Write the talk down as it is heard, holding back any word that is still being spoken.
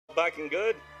back and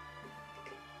good.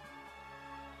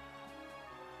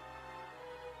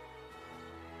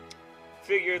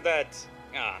 Figured that,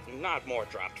 not more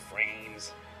dropped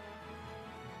frames.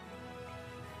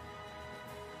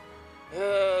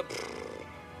 Well,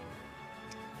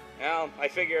 I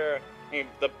figure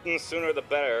the sooner the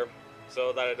better,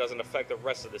 so that it doesn't affect the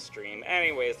rest of the stream.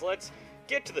 Anyways, let's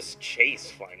get to this chase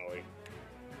finally.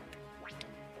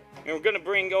 And we're gonna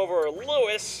bring over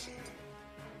Lewis.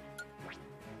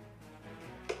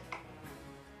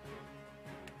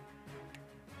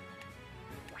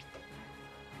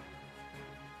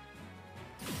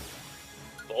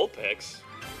 Bullpix.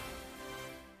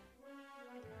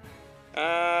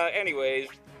 Anyways,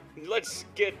 let's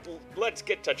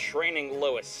get to training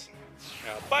Lewis.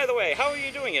 By the way, how are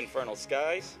you doing, Infernal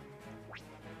Skies?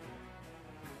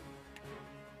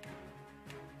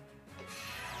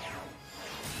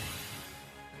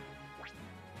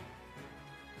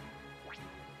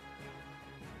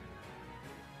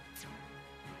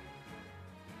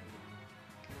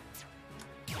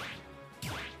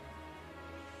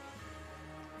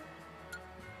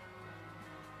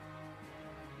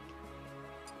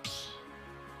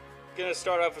 Gonna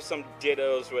start off with some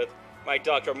dittos with my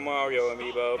Dr. Mario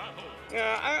amiibo.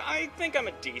 I think I'm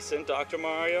a decent Dr.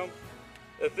 Mario.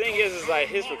 The thing is that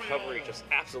his recovery just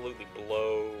absolutely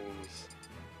blows.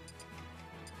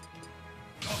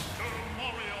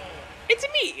 It's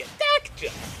me, Doctor!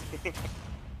 3,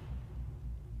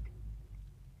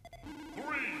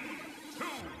 2,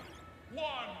 1,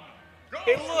 go!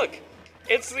 Hey look!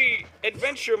 It's the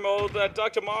adventure mode that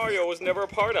Dr. Mario was never a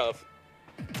part of.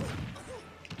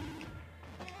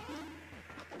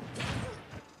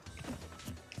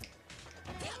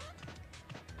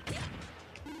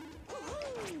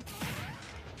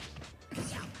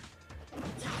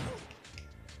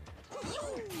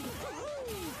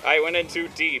 I went in too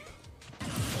deep.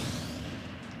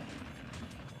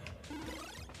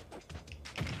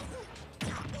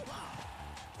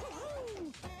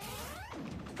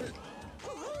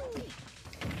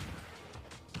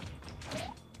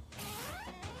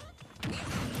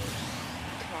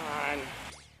 Come on.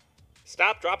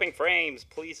 Stop dropping frames,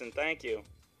 please and thank you.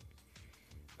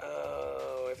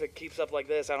 Oh, if it keeps up like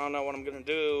this, I don't know what I'm gonna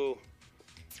do.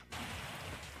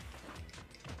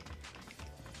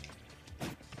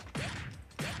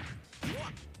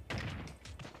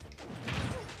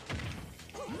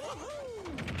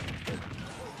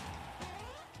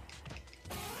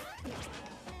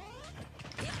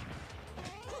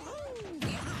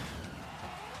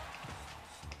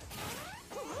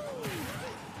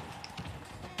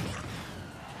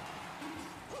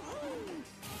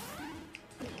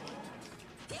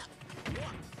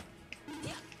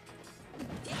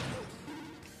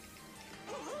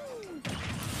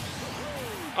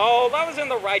 Oh, that was in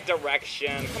the right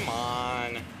direction. Come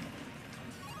on.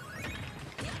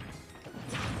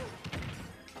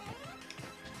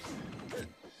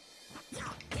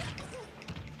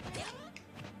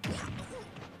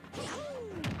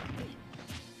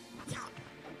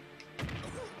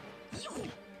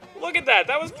 Look at that.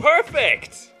 That was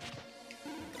perfect.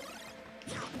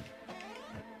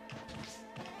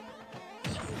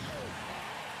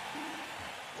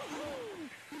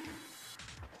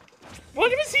 What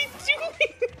was he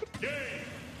doing?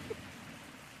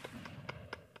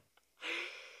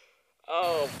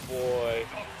 Oh boy.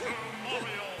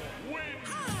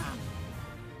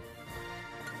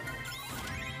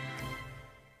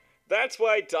 That's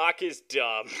why Doc is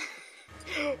dumb.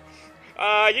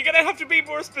 You're gonna have to be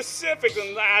more specific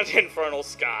than that, Infernal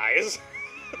Skies.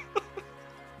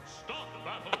 Stop the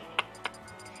battle!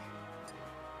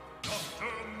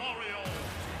 Dr. Mario!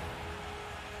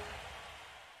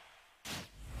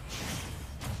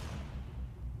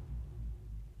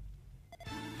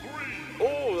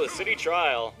 Ooh, the City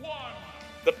Trial.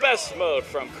 The best mode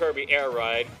from Kirby Air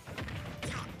Ride.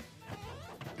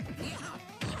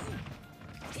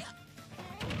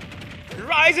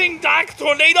 Rising Dark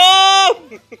Tornado!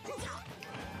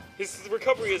 His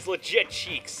recovery is legit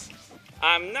cheeks.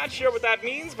 I'm not sure what that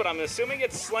means, but I'm assuming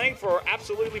it's slang for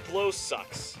absolutely blows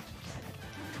sucks.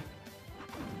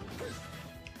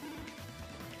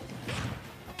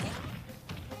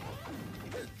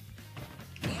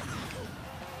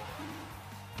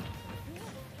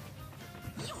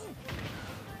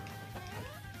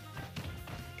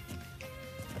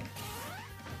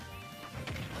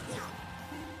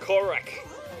 Correct.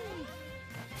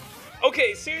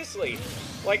 Okay, seriously,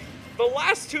 like, the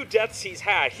last two deaths he's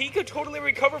had, he could totally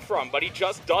recover from, but he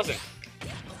just doesn't.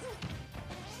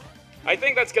 I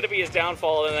think that's gonna be his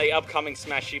downfall in the upcoming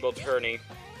Smashibo tourney.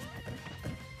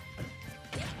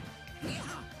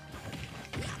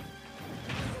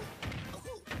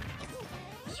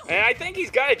 And I think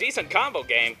he's got a decent combo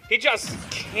game. He just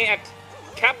can't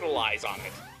capitalize on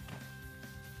it.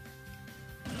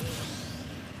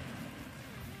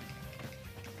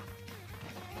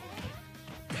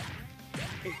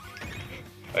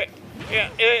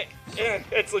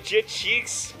 It's legit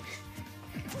cheeks.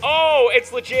 Oh,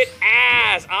 it's legit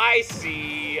ass. I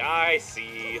see.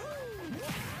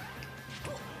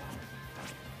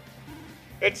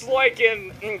 It's like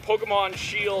in Pokemon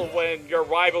Shield when your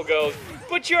rival goes,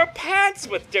 "But your pants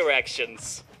with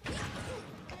directions."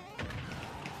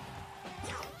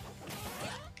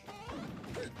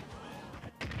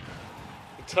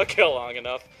 It took you long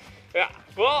enough. Yeah.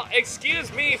 Well,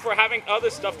 excuse me for having other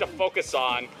stuff to focus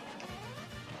on.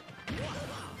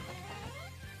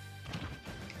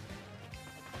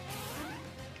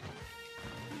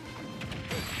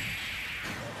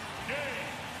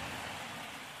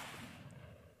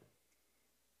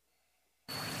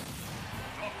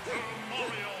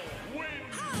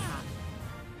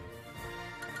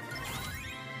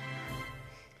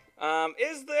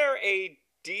 Is there a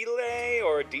delay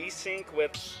or desync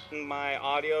with my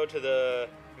audio to the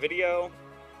video?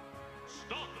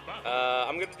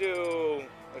 I'm gonna do,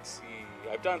 let's see,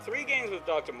 I've done 3 games with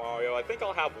Dr. Mario. I think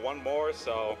I'll have 1 more,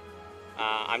 so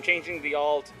I'm changing the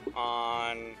alt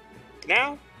on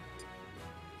now.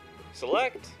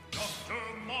 Select.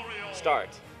 Start.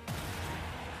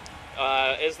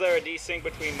 Is there a desync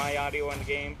between my audio and the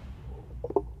game?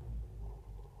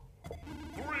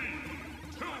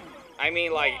 I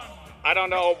mean, like, I don't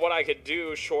know what I could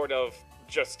do short of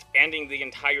just ending the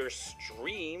entire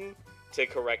stream to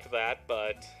correct that,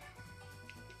 but...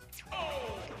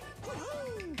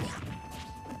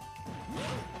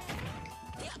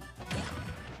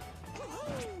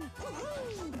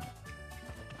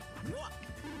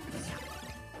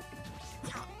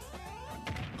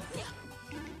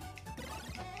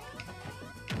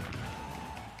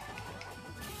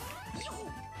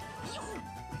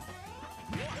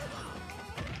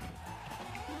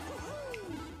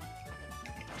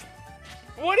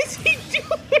 What is he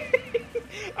doing?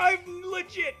 I've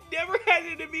legit never had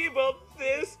an Amiibo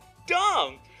this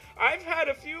dumb. I've had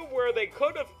a few where they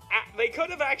could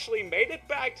have actually made it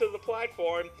back to the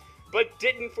platform, but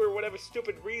didn't for whatever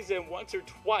stupid reason once or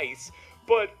twice.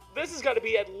 But this has got to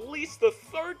be at least the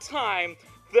 3rd time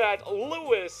that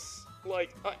Lewis,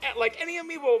 like any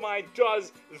Amiibo of mine,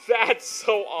 does that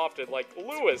so often. Like,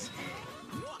 Lewis.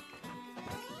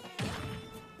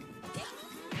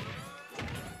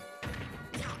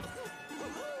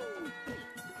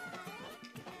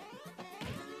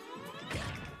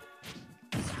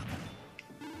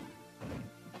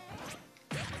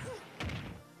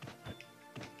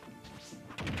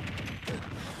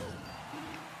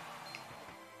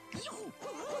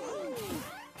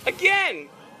 Again!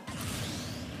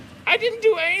 I didn't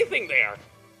do anything there!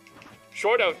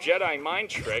 Short of Jedi Mind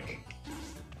Trick.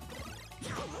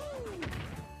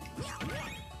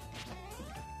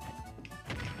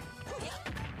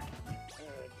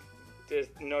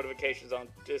 Notifications on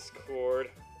Discord.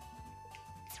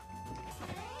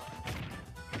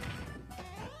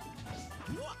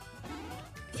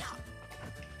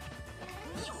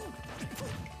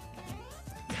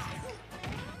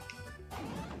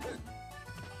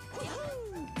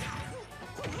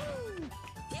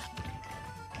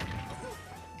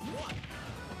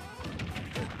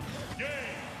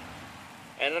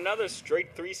 And another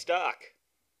straight 3 stock.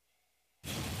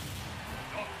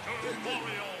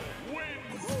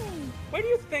 Where do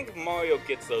you think Mario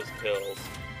gets those pills?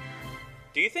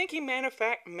 Do you think he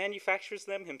manufactures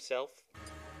them himself?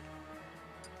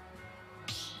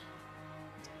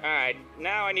 Alright,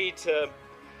 now I need to,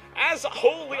 as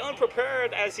wholly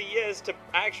unprepared as he is to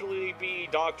actually be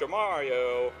Dr.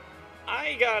 Mario,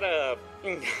 I've gotta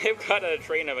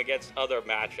train him against other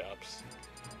matchups.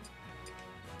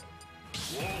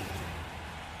 Whoa.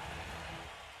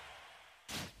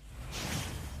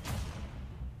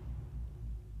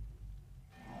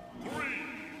 3,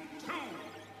 2,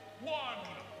 1,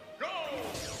 go!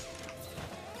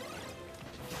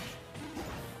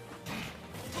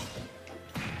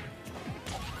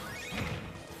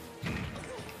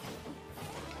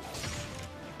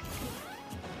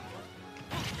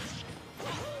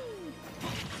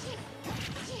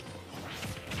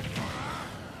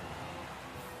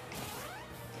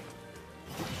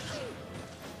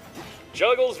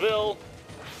 Jugglesville.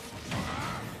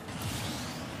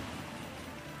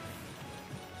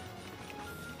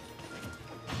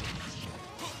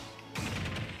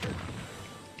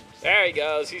 There he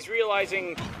goes. He's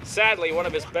realizing, sadly, one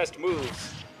of his best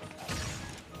moves.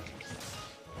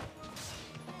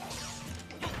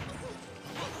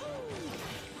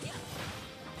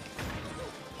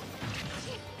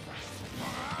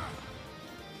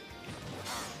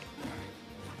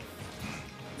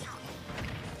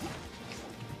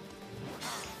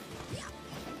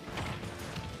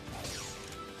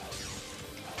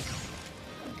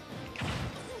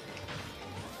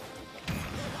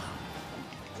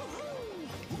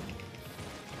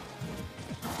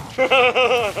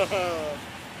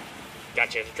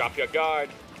 Got you to drop your guard.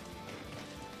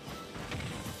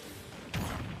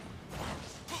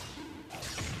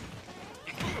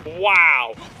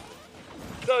 Wow.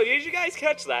 So, did you guys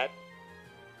catch that?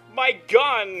 My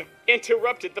gun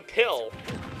interrupted the pill.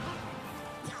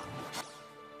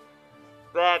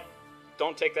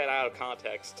 Don't take that out of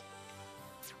context.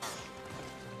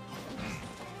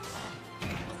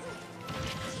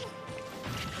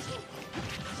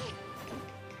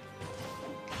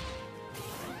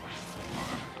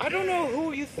 I don't know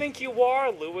who you think you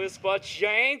are, Lewis, but you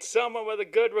ain't someone with a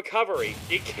good recovery.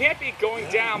 You can't be going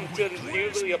down to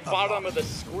nearly the bottom of the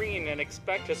screen and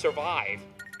expect to survive.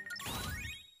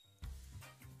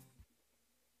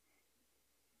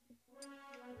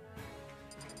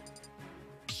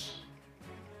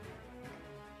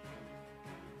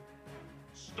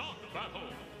 Start battle.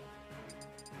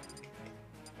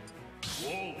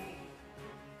 Whoa.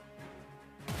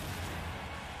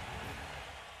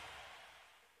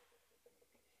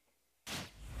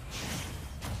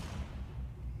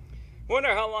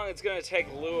 Wonder how long it's going to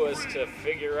take Lewis to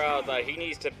figure out that he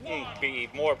needs to be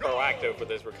more proactive with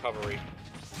his recovery.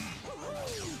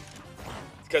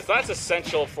 Because that's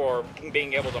essential for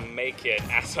being able to make it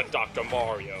as a Dr.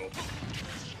 Mario.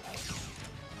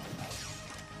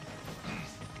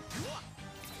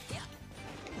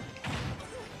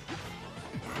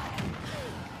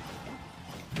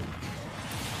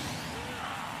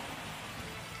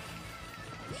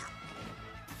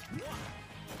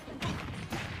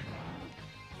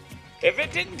 If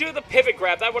it didn't do the pivot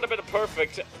grab, that would have been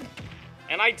perfect.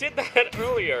 And I did that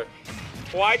earlier.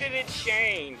 Why did it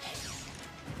change?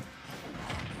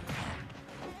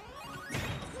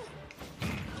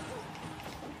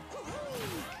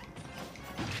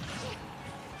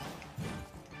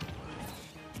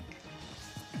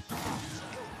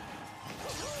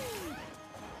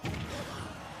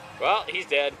 Well, he's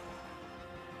dead.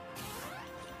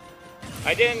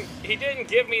 He didn't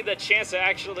give me the chance to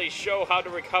actually show how to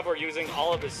recover using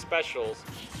all of his specials.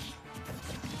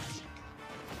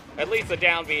 At least the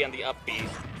down B and the up B.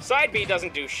 Side B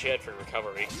doesn't do shit for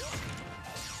recovery.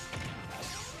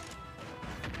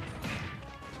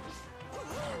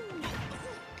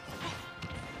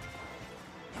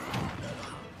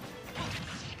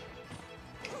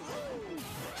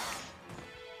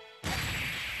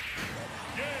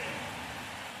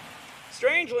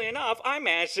 Strangely enough, I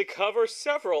managed to cover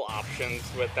several options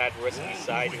with that risky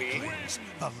side B.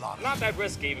 Not that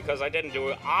risky because I didn't do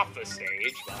it off the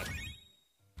stage, but...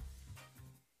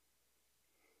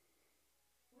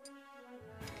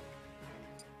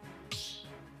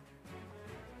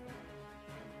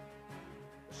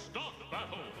 Start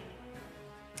battle.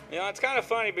 You know, it's kind of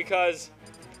funny because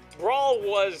Brawl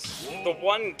was the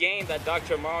one game that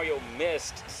Dr. Mario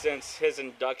missed since his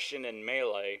induction in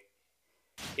Melee.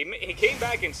 He came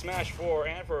back in Smash 4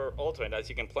 and for Ultimate, as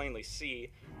you can plainly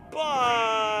see,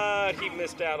 but he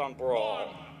missed out on Brawl.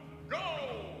 Go!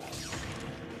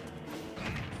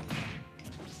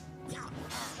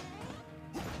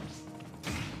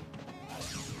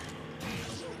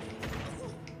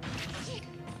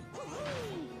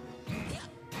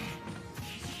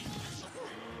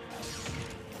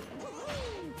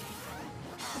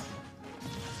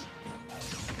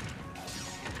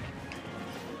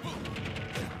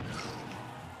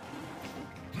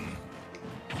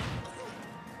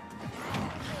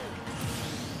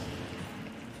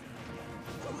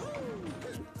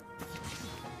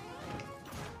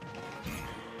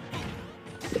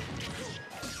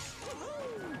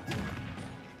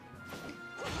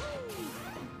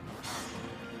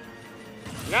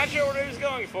 Not sure what he was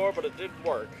going for, but it did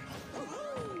work.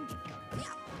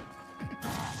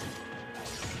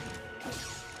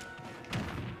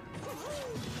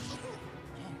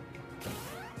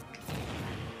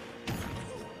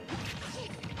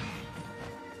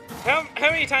 How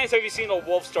many times have you seen a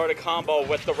wolf start a combo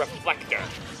with the reflector?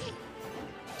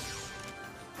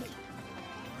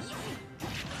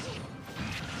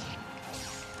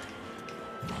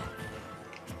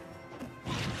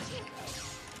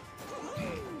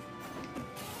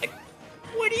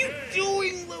 What are you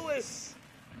doing, Lewis?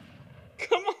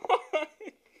 Come on!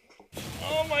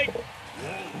 Oh my...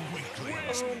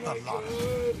 Oh my god.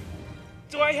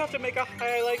 Do I have to make a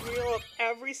highlight reel of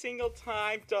every single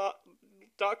time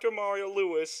Dr. Mario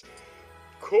Lewis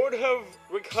could have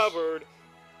recovered,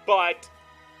 but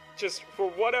just for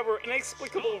whatever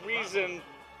inexplicable reason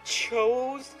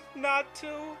chose not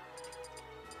to?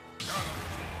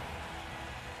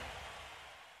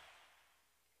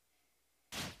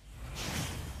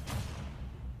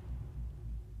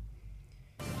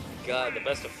 God, the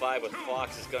best of 5 with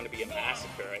Fox is going to be a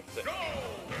massacre, I think.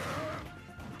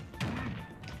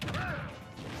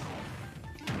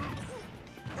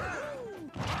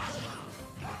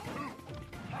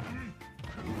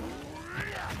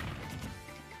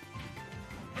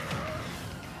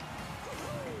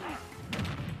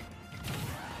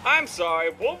 I'm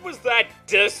sorry, what was that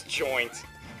disjoint?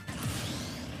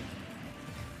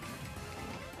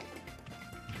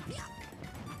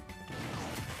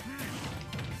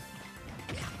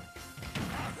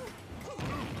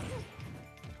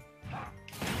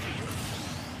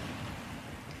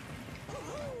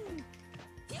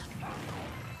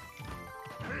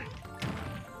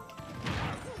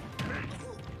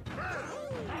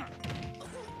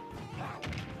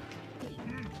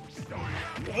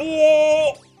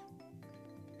 Whoa!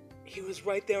 He was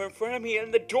right there in front of me,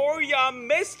 and the Doria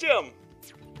missed him!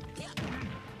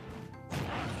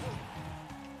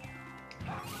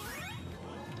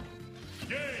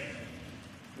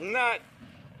 Not...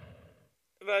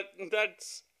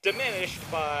 That's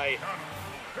diminished by...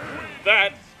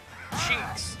 that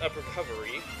cheeks of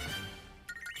recovery.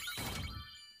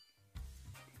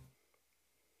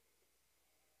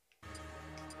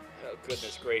 Oh,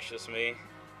 goodness gracious me.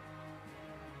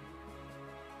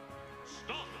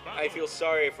 I feel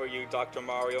sorry for you, Dr.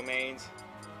 Mario mains.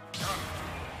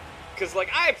 Cause like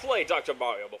I played Dr.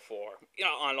 Mario before, you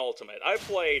know, on Ultimate. I've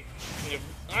played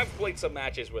some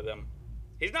matches with him.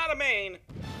 He's not a main,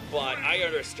 but I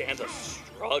understand the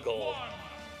struggle.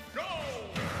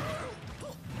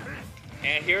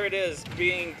 And here it is,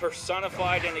 being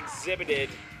personified and exhibited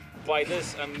by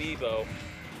this Amiibo.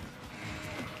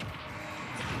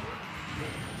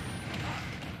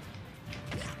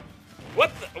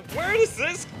 What the,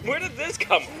 where did this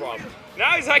come from?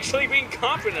 Now he's actually being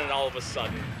confident all of a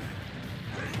sudden.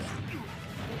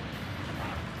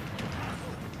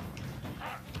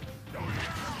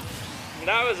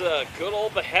 That was a good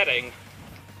old beheading.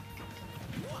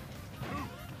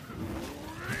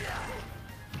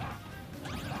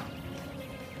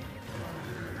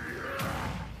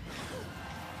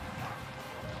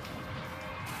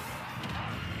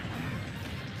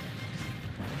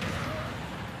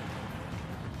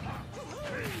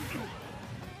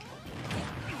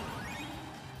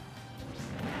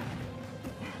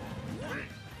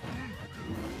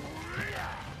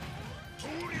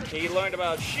 He learned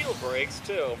about shield breaks,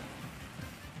 too.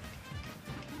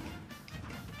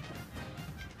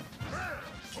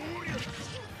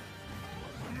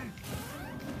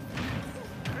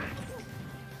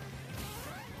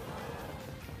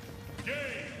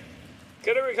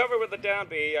 Could have recovered with the down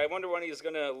B. I wonder when he's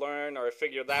gonna learn or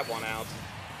figure that one out.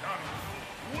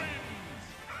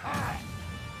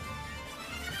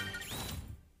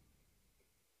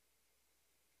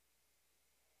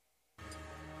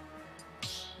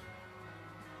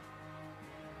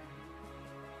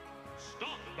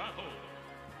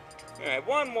 Alright,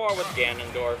 one more with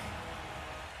Ganondorf.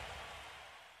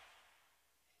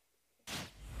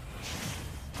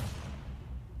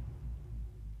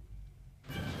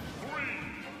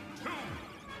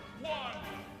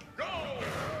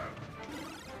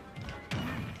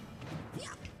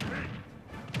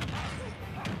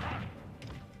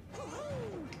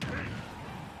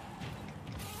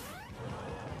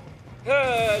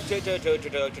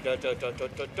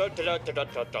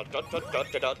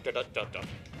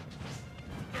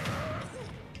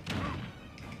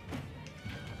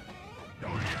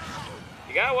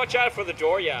 You gotta watch out for the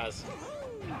Dorias.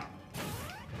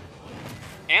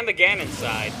 And the Ganon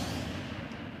side.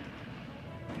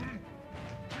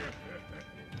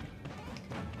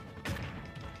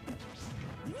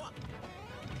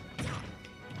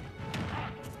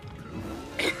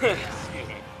 Excuse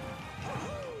me.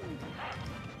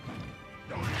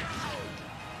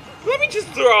 Let me just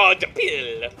throw the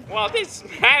pill while this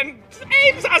man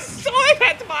aims a sword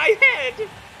at my head.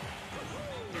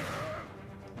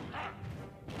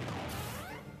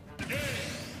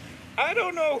 I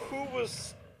don't know who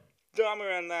was dumber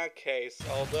in that case,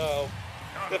 although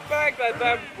the fact that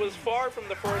that was far from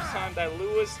the first time that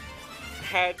Lewis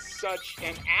had such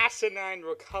an asinine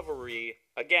recovery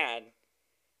again.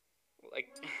 Like,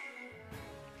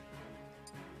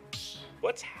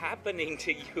 what's happening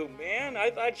to you, man?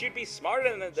 I thought you'd be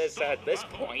smarter than this at this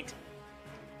point.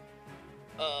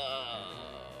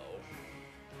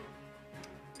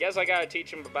 Guess I gotta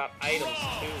teach him about items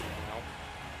too, you know?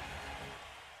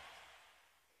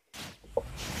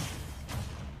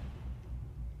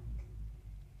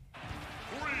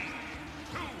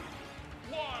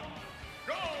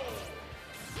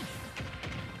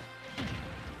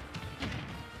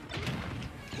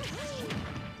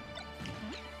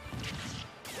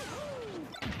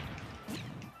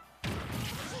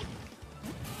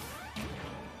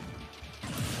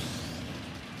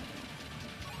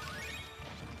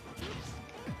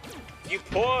 You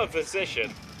poor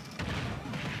physician.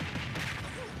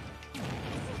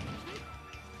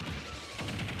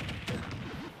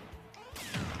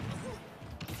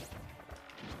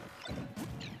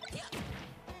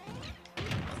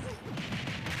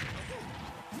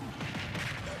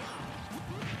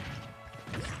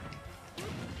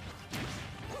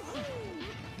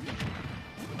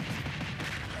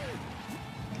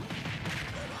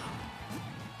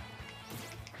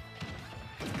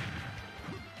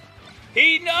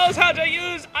 He knows how to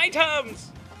use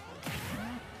items!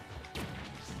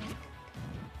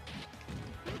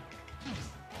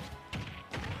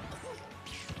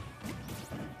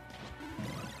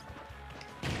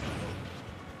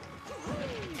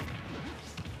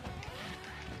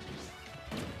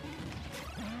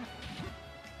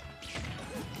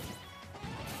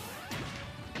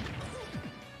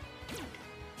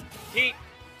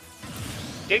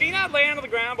 Did he not land on the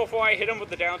ground before I hit him with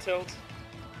the down tilt?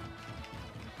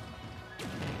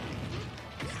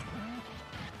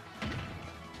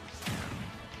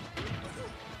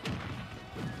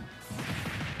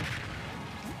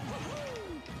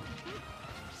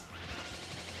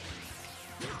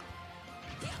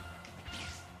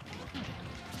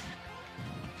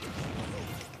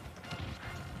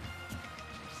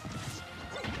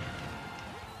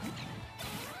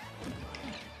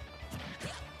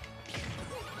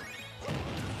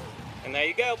 And there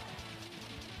you go.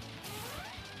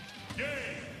 Game.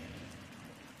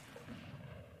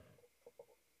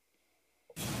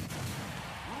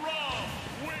 Rob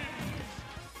wins.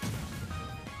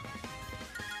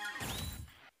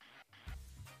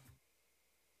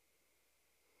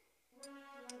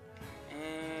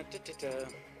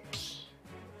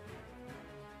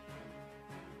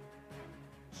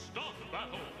 Stop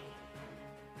battle.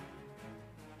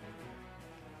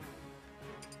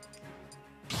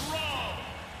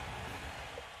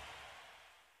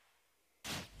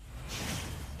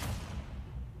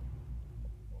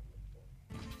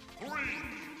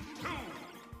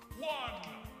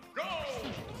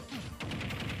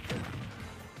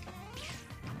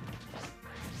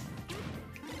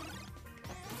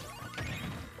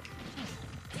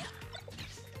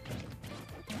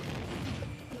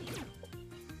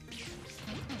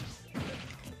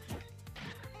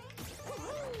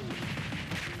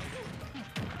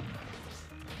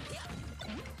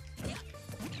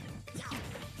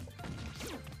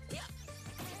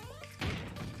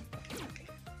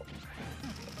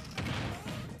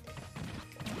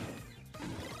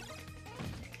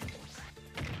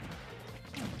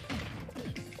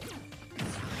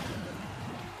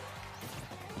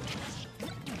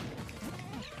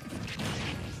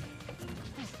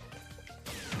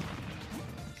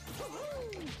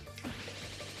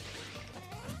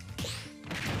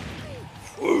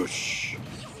 Whoosh!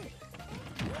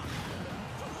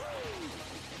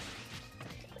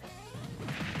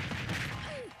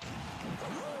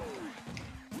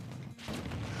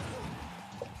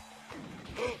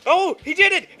 Oh, he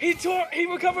did it! He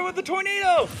recovered with the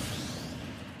tornado!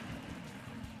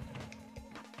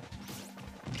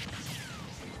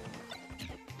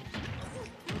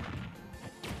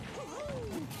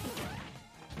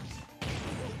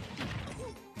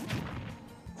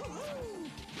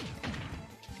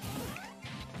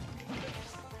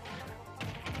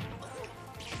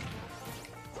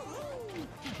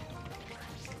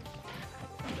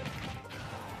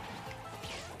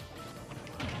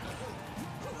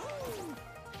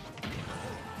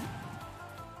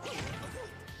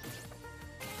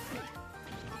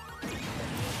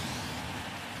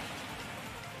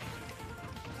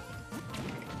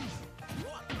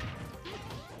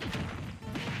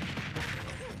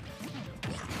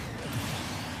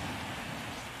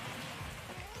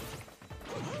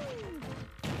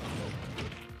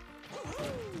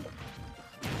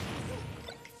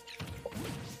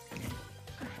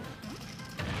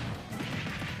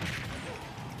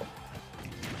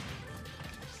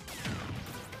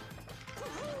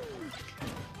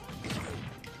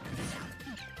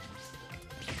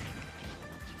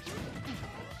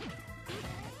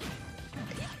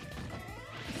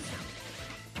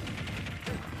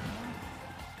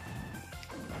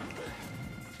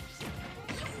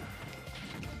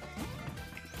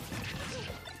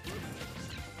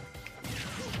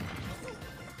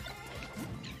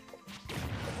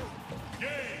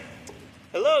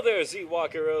 Hello there,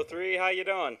 Z-Walker03. How you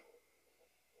doing?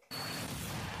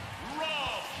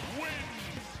 Rob wins.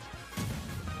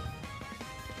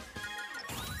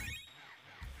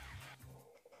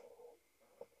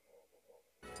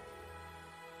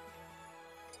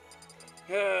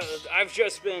 I've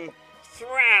just been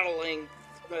throttling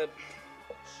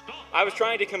I was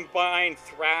trying to combine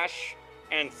thrash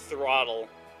and throttle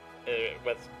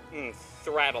with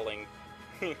thrattling.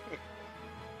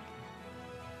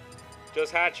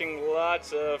 Just hatching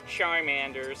lots of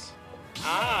Charmanders.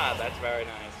 Ah, that's very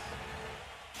nice.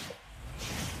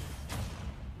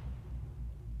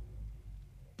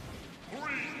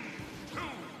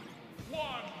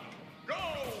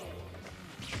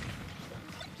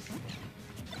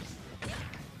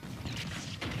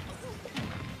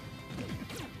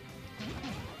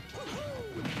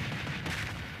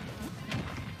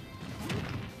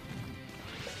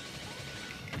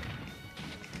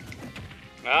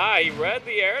 Ah, he read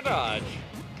the air dodge.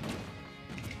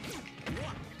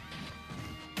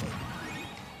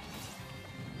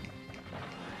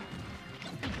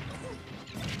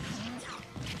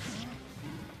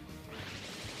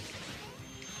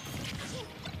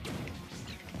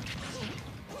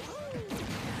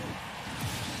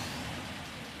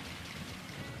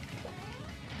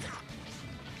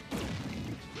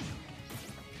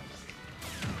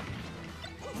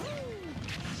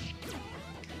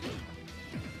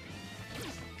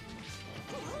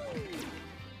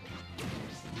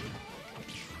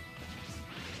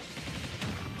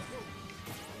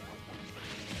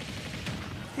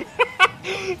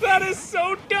 That is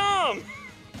so dumb!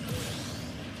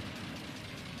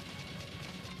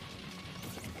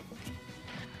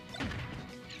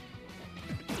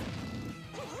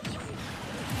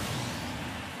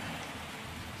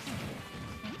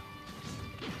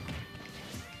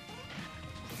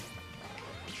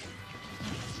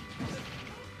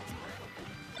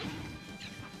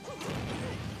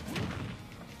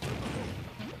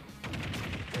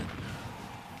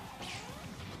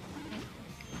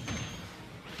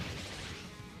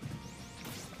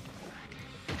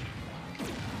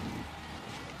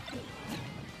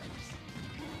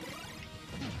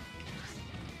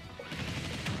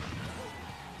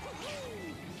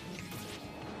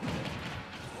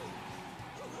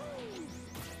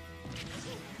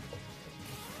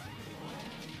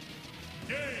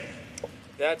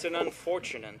 That's an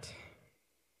unfortunate.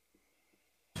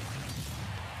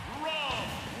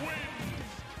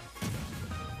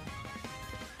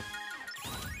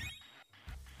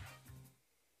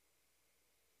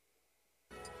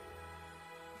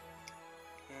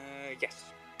 Yes.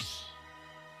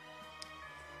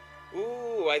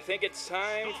 Ooh, I think it's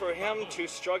time for him to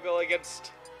struggle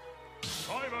against the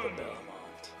Belmont.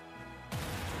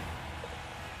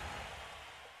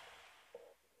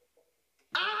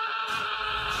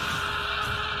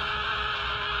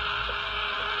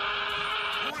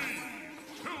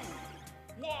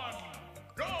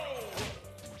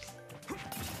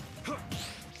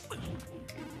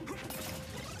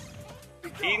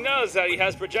 He knows that he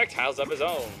has projectiles of his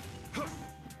own.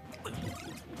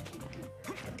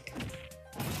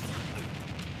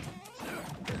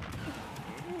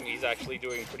 He's actually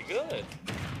doing pretty good.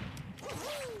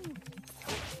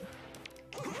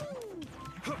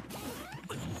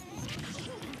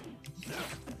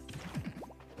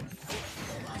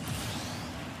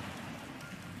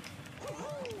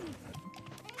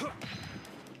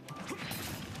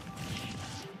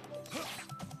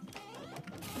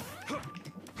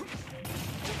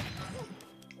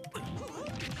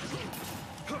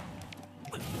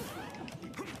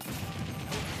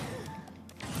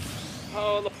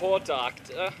 Oh, the poor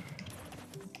doctor.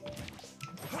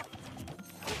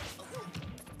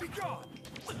 Be gone.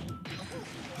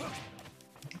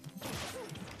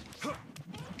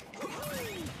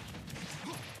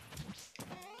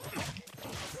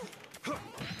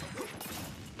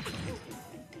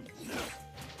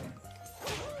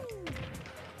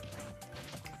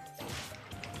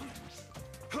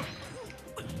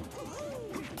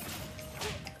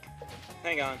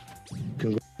 Hang on.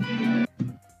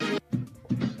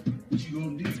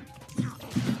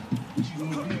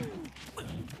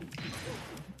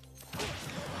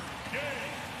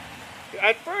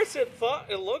 At first, it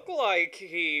looked like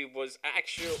he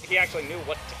actually knew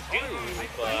what to do,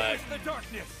 but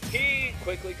he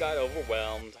quickly got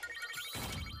overwhelmed.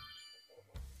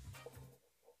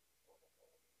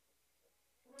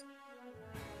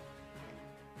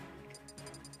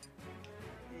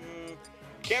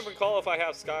 Can't recall if I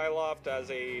have Skyloft as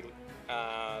a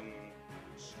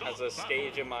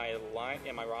stage in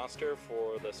my roster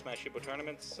for the Smash Amiibo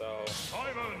tournament, so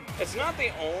it's not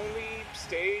the only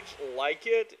stage like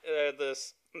it.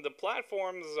 The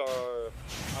platforms are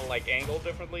like angled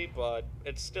differently, but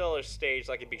it's still a stage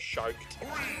that can be sharked. 3,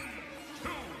 2,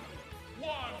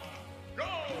 1, go!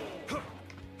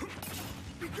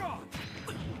 Be gone.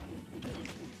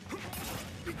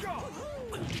 Be gone.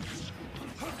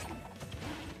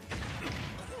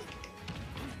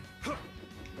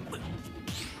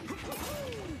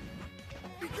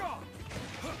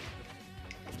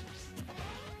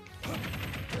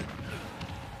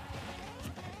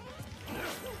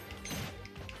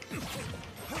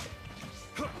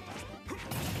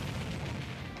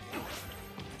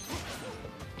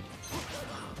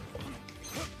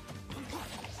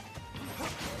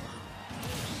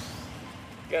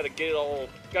 Gotta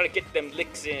get them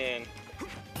licks in.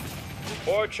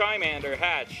 Or Charmander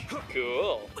hatch.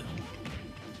 Cool.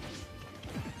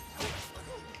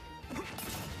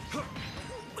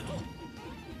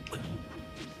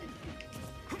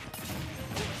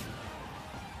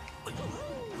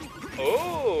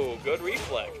 Oh, good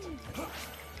reflect.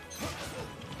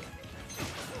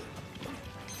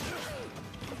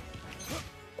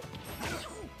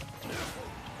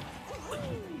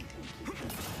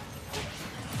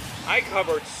 I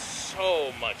covered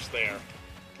so much there.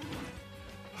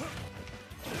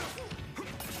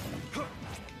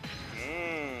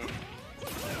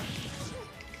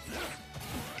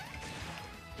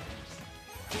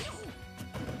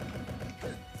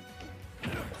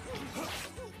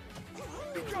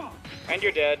 And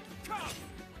you're dead.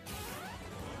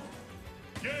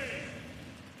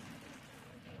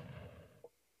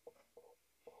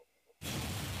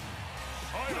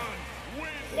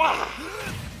 Wow!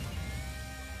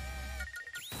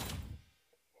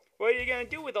 What are you gonna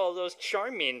do with all those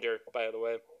Charmander, by the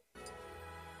way?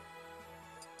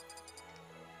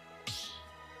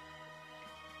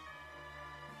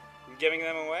 Giving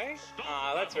them away?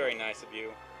 Ah, that's very nice of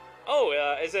you. Oh,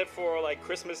 is it for, like,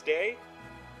 Christmas Day?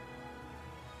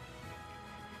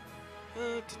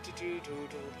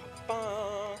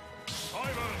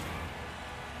 Simon!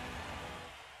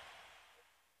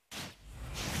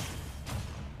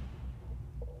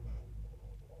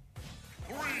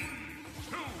 3,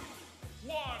 2,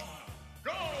 1,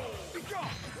 go! Be gone!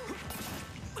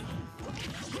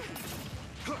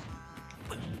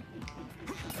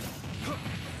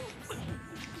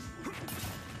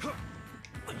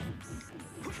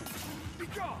 Be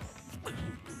gone!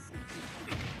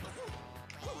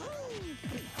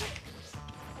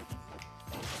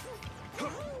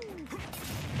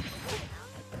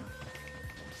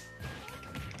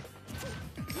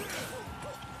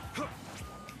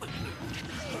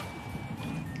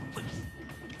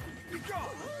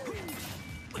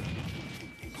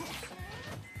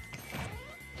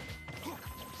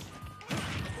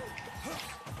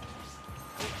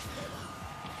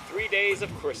 3 days of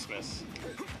Christmas.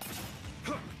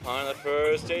 On the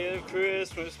first day of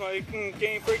Christmas, my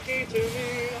game breaking to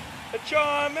me, a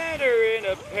Charmander in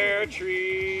a pear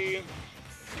tree.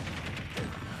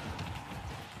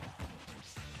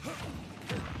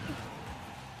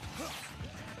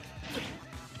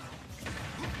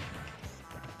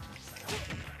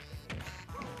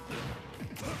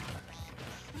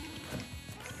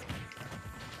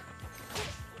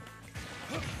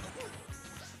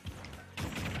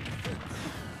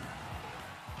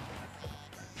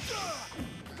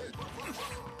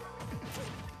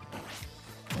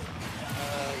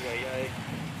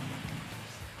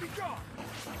 Be gone!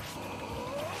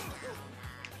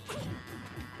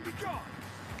 Be gone!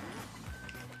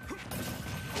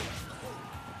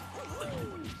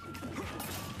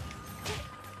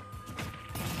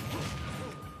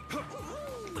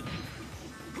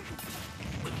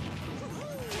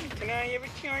 Can I have a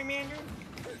Charmander?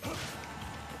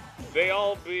 They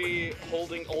all be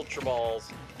holding Ultra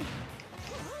Balls.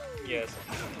 Yes.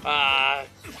 Ah,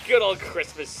 good old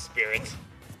Christmas spirit.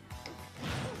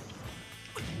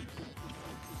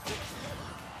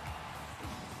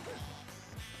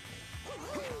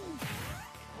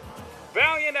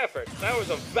 Valiant effort. That was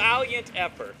a valiant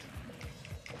effort.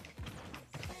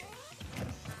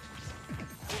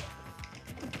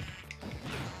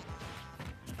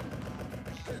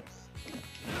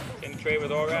 Can trade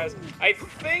with Auras. I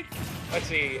think. Let's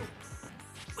see.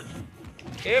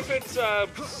 If it's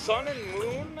Sun and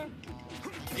Moon,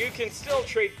 you can still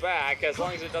trade back as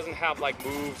long as it doesn't have like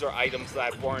moves or items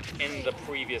that weren't in the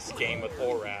previous game with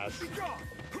Auras. Be gone!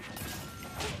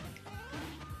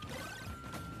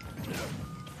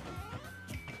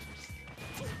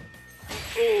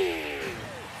 Ooh,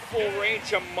 full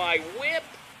range of my whip.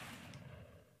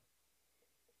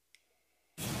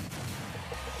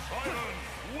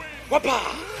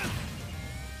 Whoppa!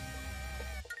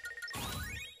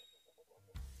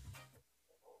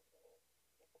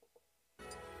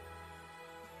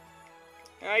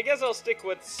 I guess I'll stick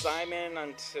with Simon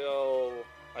until...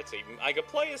 Let's see, I could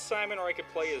play as Simon or I could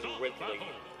play as Ridley.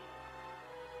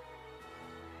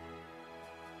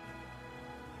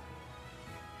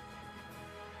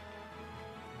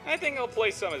 I think I'll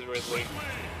play some as Ridley.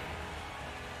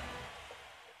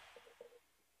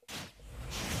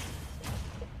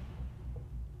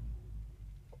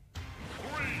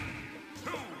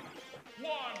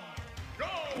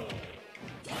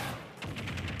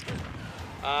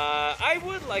 I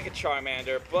would like a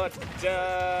Charmander, but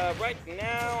right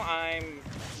now I'm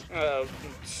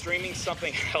streaming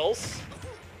something else.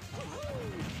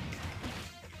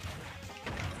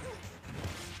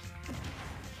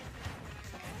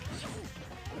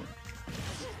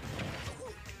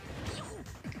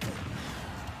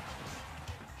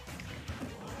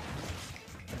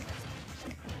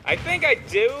 I think I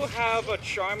do have a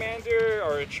Charmander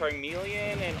or a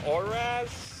Charmeleon and Auraz,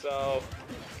 so...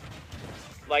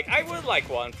 Like, I would like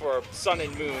one for Sun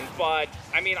and Moon, but,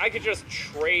 I mean, I could just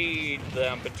trade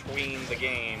them between the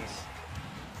games.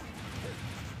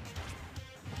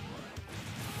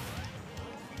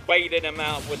 Baited him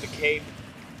out with the cape.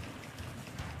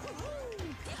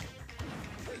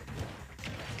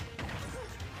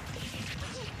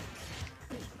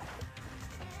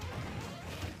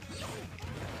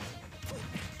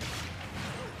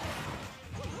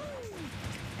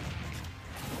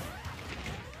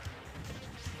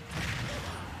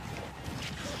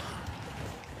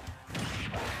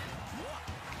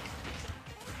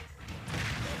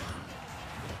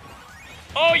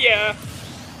 Oh yeah!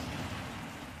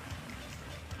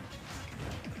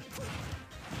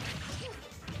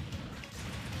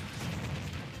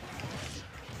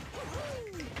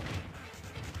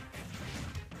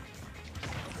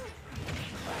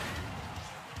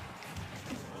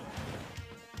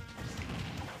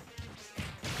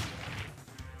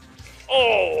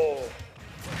 Oh!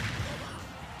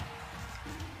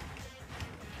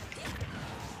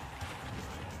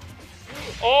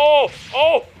 Oh!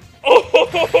 Oh! Oh!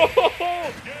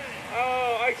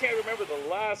 Oh, I can't remember the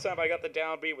last time I got the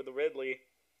downbeat with the Ridley.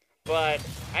 But,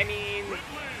 I mean...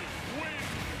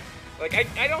 Like,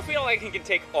 I don't feel like he can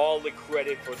take all the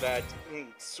credit for that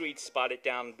sweet spotted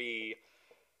down B.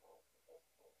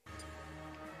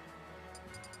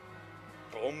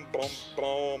 Boom, boom,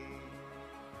 boom.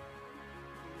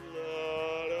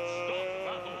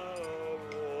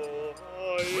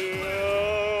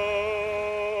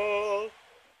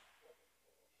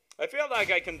 I feel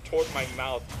like I contort my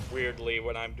mouth weirdly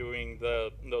when I'm doing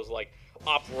those like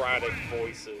operatic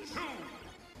voices. 2,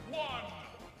 1,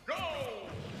 go!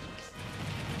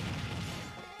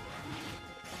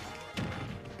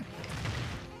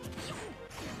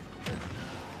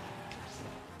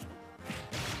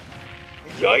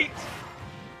 Yikes!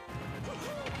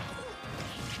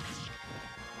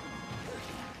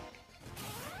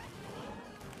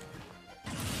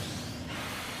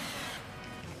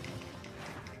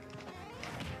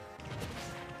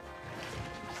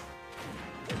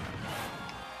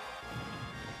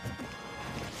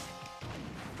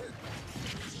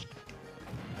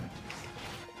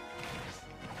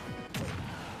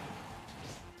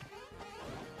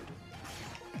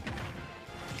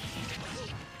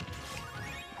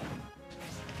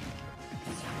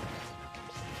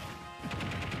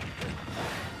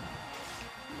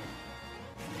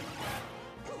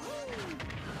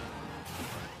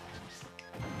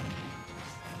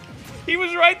 He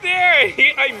was right there!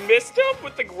 I missed him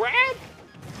with the grab?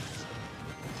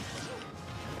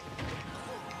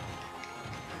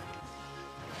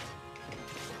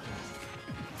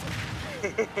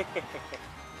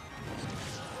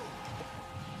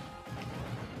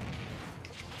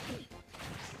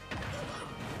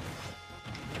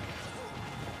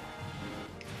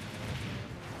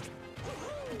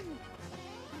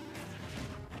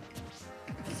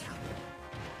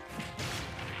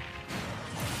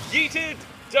 Yeeted,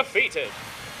 defeated.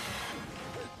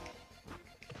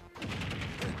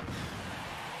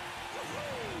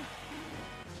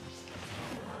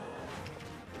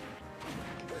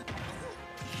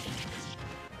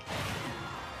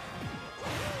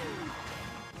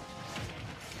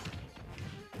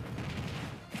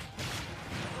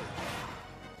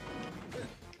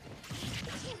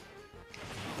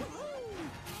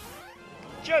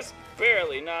 Just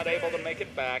barely not able to make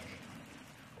it back.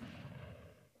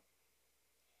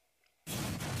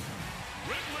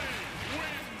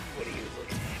 What are you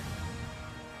looking at?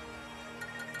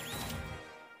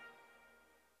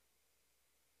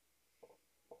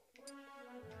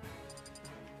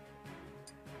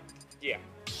 Yeah.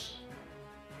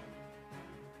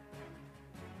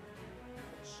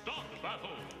 Start the battle.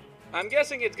 I'm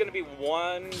guessing it's gonna be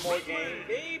one more game,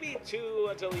 maybe two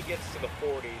until he gets to the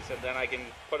 40s, and then I can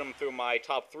put him through my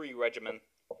top 3 regimen.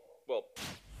 Well,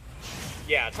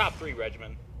 yeah, top 3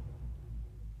 regimen.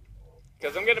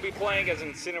 Because I'm going to be playing as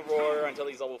Incineroar until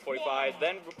he's level 45,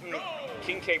 then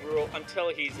King K. Rool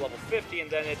until he's level 50, and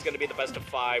then it's going to be the best of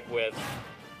 5 with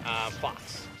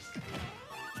Fox.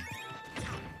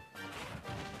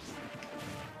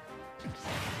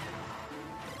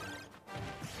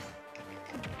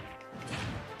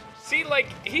 See, like,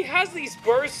 he has these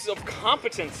bursts of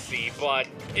competency, but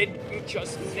it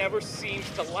just never seems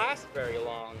to last very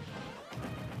long.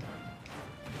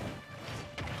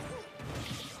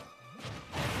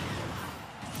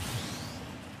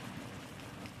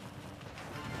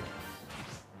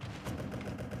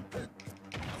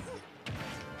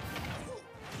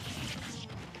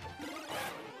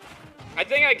 I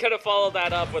think I could have followed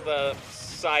that up with a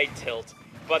side tilt,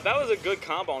 but that was a good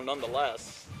combo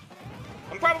nonetheless.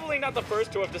 I'm probably not the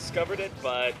first to have discovered it,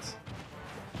 but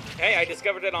hey, I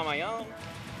discovered it on my own.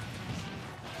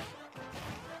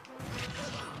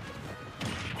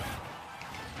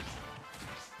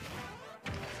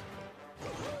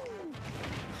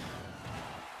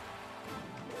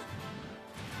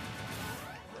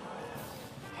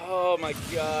 Oh my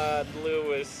god,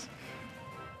 Lewis.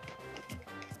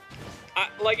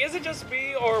 Like, is it just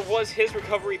me, or was his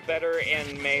recovery better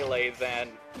in Melee than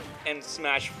in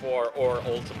Smash 4 or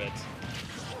Ultimate?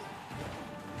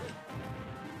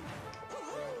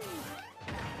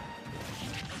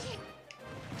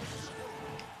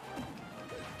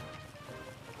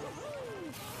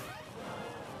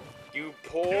 You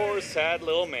poor, sad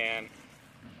little man.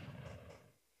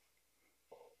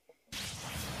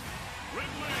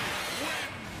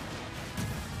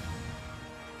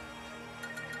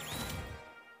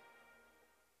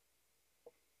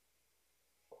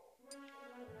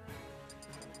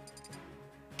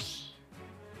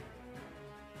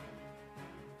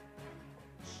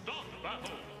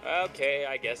 Okay,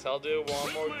 I guess I'll do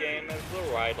one more game as the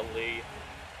Ridley.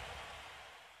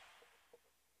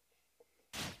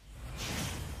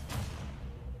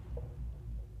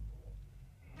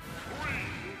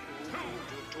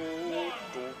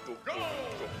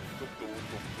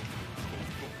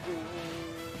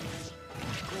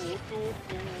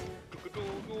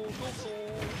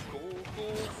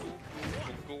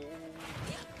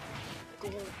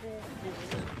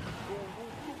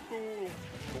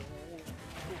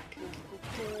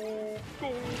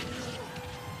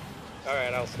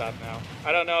 Alright, I'll stop now.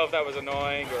 I don't know if that was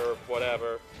annoying or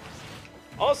whatever.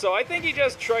 Also, I think he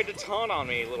just tried to taunt on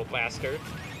me, little bastard.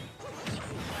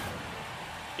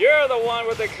 You're the one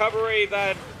with the recovery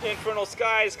that Infernal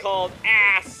Skies called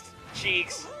ass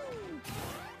cheeks.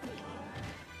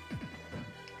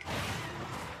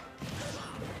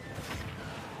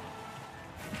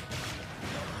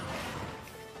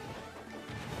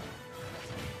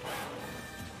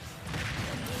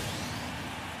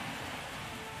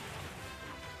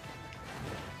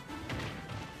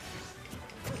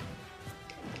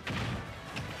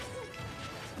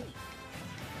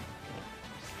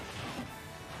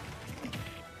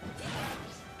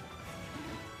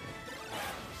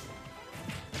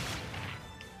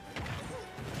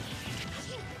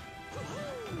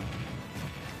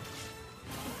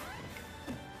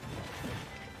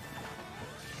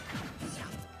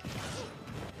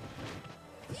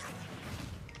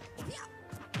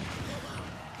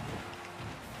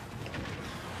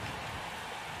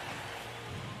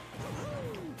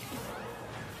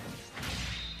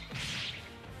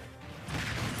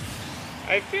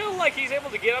 I feel like he's able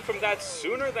to get up from that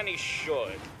sooner than he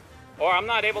should. Or I'm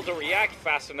not able to react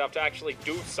fast enough to actually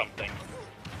do something.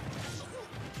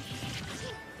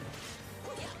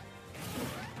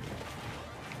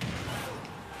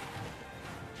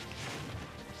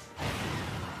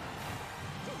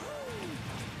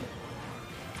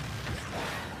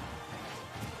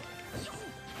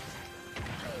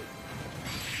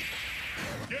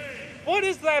 What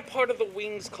is that part of the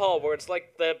wings called where it's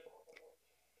like the...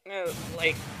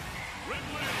 like,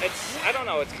 it's, I don't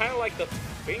know, it's kind of like the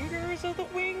fingers of the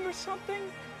wing or something?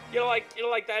 You know,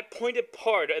 like that pointed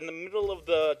part in the middle of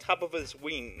the top of his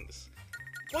wings.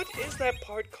 What is that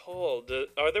part called?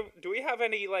 Do we have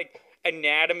any, like,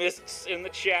 anatomists in the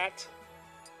chat?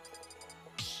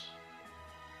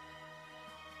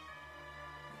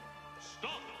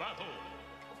 Stop battle.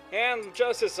 And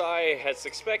just as I had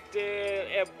expected,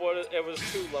 it was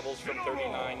 2 levels from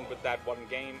 39 with that one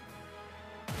game.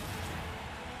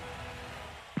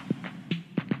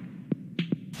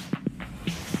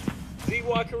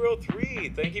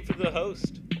 ZWalker03, thank you for the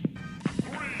host.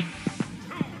 3,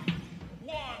 2,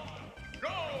 1, go!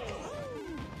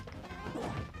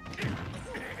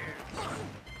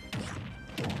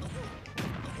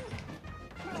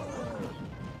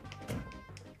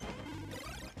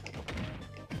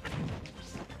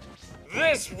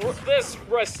 This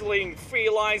wrestling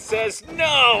feline says,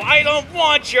 "No, I don't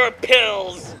want your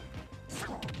pills!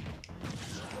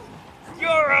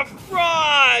 You're a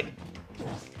fraud!"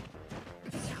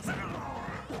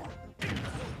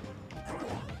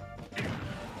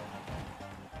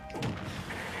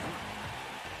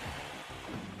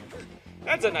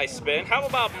 That's a nice spin. How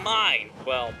about mine?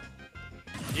 Well,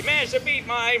 you managed to beat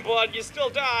mine, but you still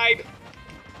died.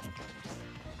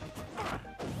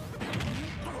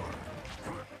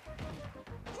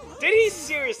 Did he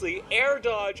seriously air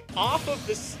dodge off of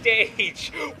the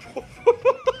stage?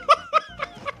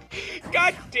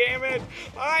 God damn it.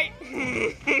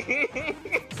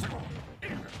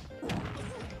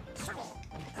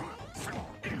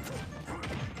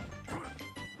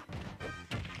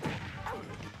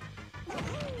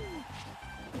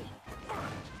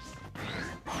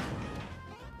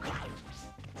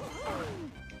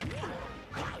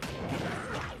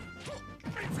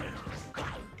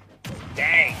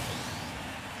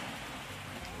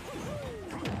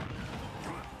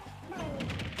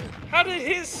 How did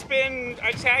his spin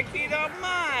attack beat up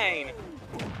mine?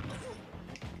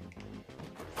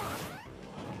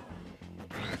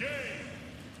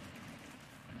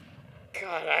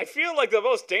 God, I feel like the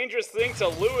most dangerous thing to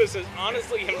Lewis is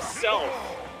honestly himself.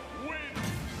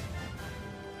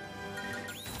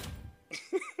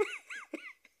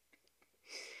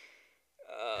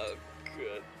 Oh,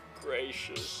 good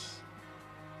gracious.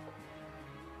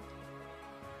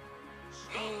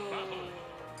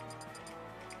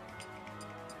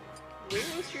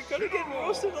 Lewis, you're gonna get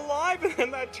roasted alive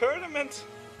in that tournament.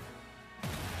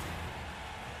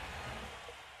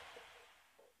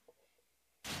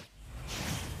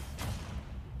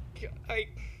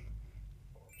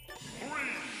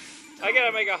 I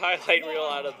gotta make a highlight reel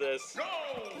out of this.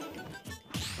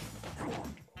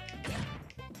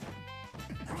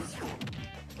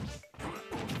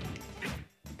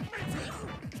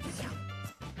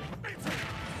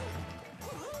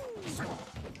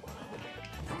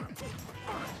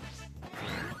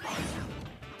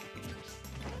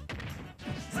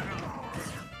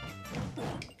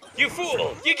 You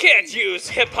fool! You can't use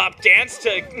hip-hop dance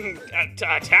to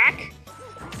attack!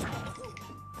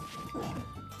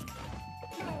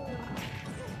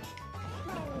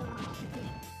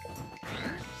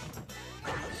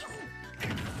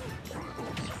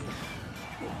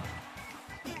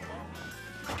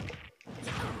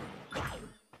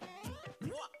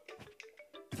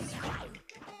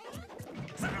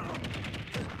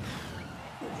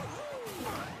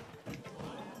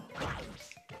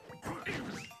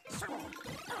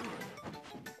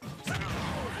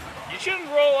 You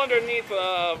shouldn't roll underneath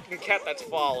a cat that's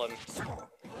fallen.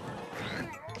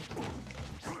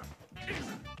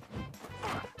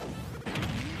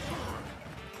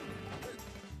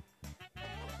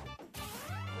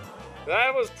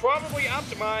 That was probably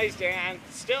optimized, and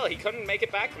still, he couldn't make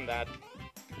it back from that.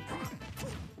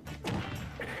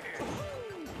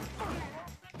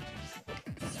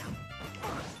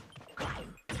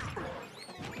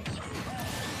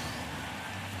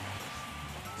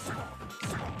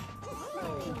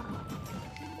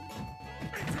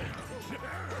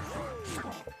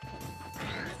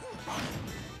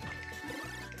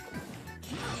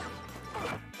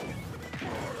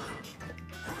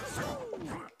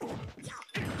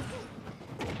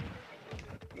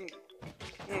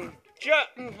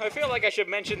 I feel like I should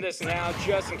mention this now,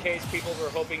 just in case people were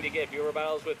hoping to get viewer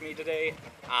battles with me today.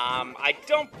 I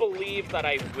don't believe that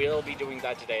I will be doing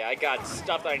that today. I got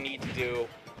stuff that I need to do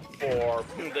for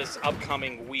this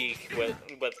upcoming week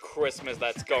with Christmas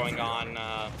that's going on.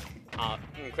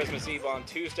 Christmas Eve on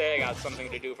Tuesday, I got something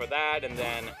to do for that, and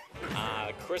then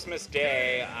Christmas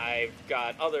Day, I've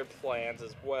got other plans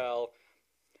as well.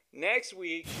 Next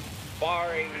week,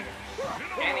 barring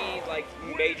any, like,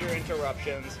 major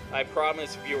interruptions, I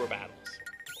promise viewer battles.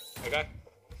 Okay?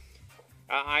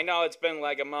 I know it's been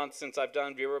like a month since I've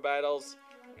done viewer battles,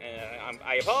 and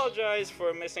I apologize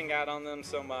for missing out on them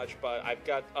so much, but I've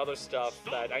got other stuff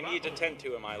that I need to tend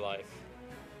to in my life.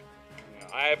 You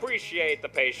know, I appreciate the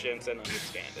patience and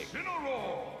understanding.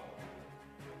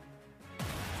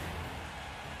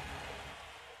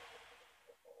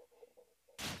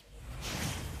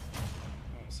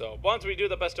 So once we do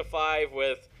the best of 5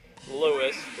 with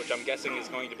Lewis, which I'm guessing is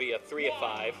going to be a 3 of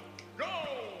 5,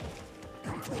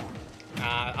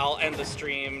 I'll end the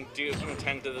stream,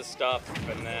 tend to the stuff,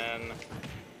 and then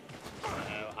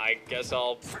I guess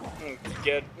I'll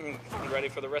get ready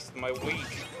for the rest of my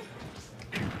week.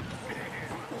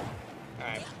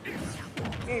 Alright.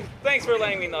 Thanks for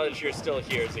letting me know that you're still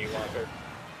here, Z-Walker.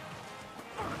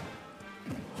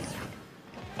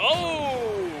 Oh!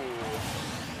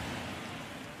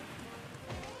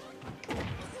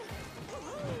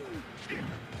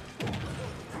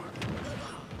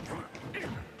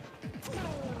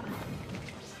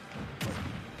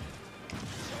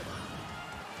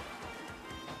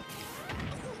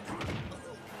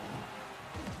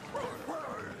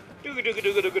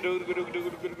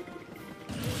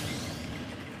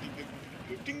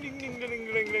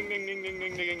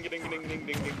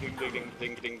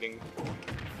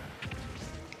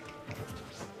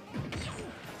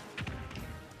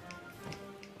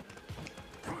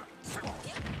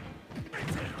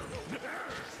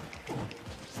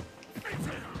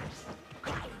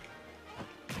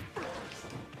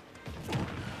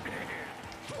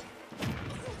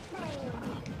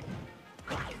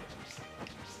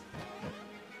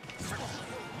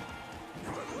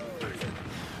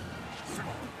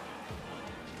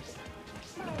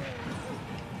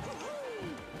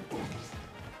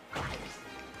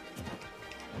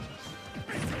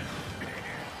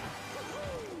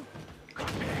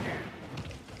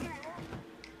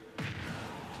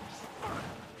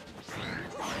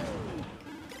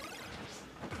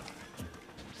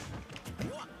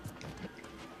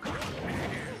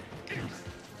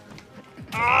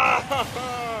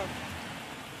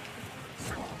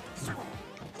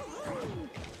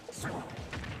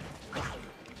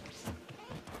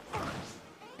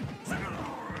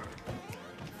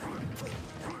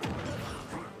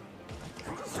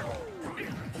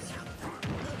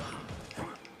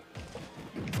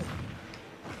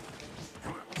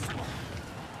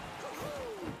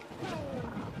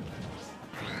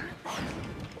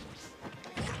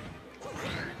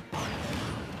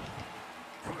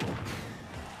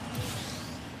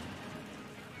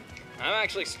 I'm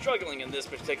actually struggling in this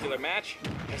particular match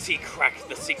as he cracked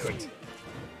the secret.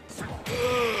 He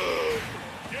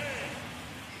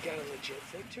got a legit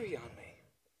victory on me.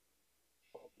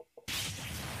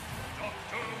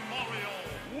 Dr. Mario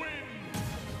wins!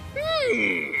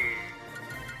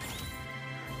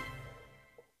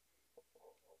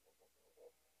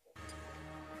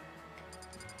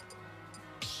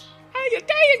 How you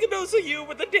diagnose you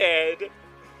with the dead?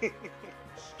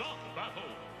 Stop battle!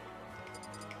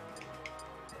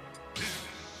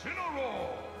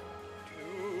 Incineroar!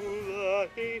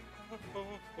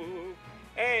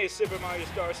 Hey, Super Mario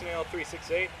Star Snail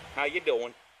 368, how you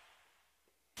doing?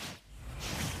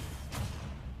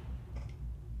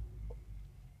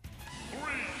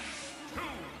 Three, two,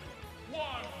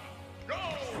 one, go!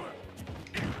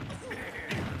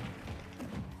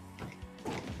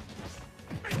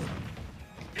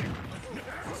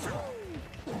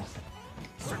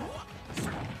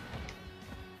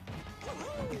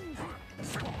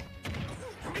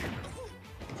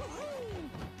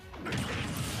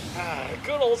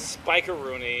 Good old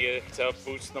Spiker-Rooney to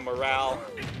boost the morale.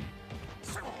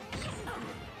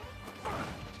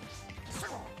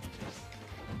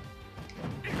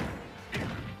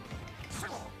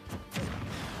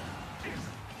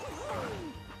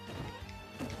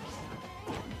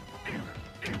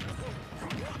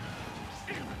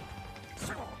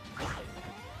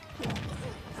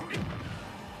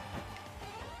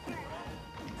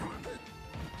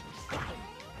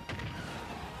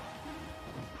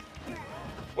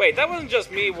 Wait, that wasn't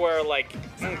just me where, like,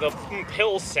 the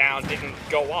pill sound didn't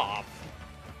go off.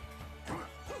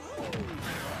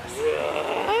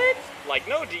 What? Like,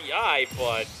 no DI,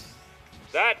 but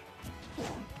that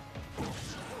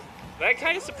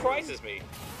kind of surprises me.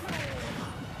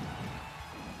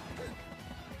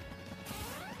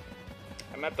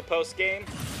 I'm at the post game.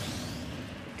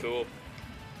 Cool.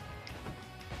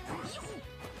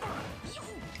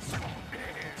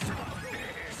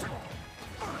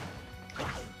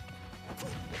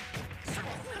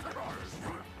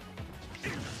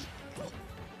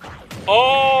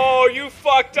 Oh, you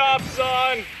fucked up,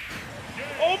 son!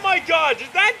 Oh my god,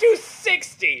 did that do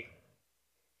 60?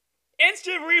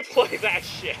 Instant replay that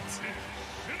shit.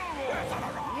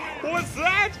 Was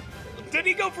that? Did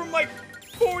he go from like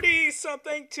 40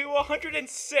 something to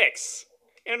 106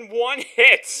 in one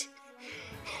hit?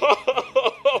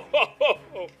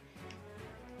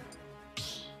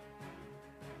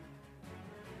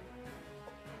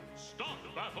 Stop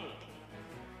battle!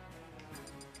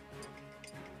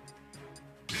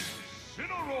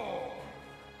 Incineroar!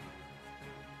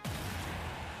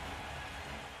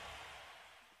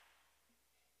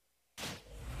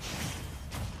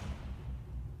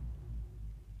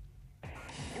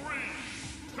 Three,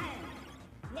 two,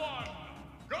 one,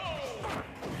 go!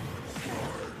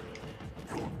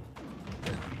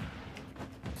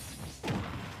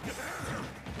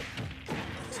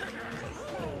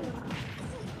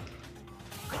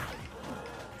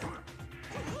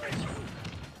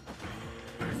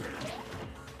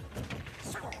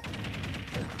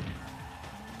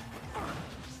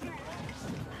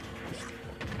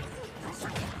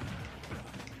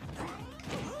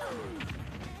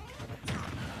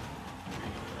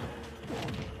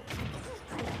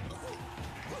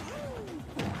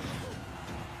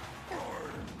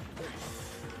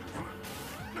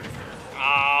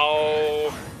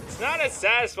 Ow. It's not as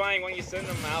satisfying when you send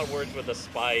them outwards with a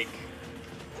spike.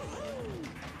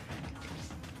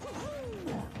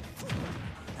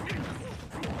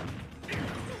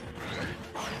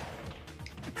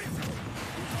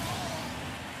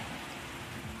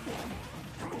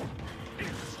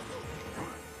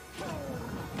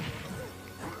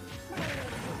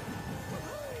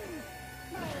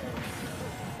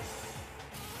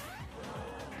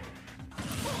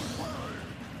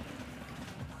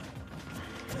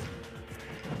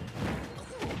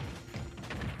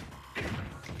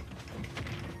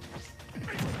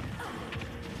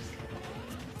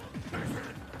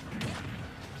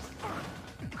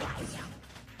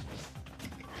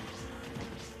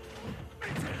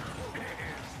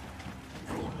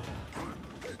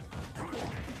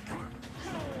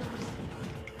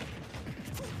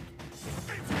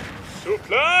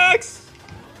 Suplex!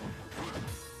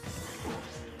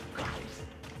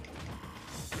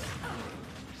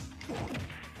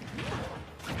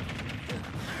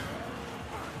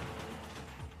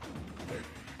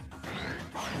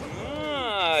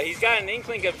 He's got an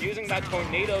inkling of using that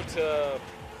tornado to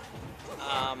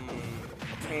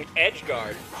edge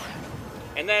guard.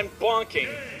 And then bonking.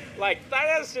 Like, that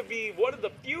has to be one of the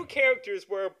few characters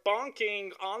where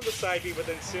bonking on the side B with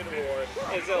Incineroar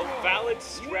is a valid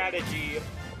strategy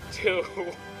to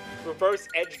reverse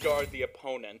edge guard the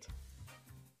opponent.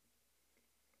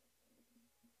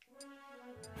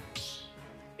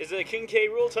 Is it a King K.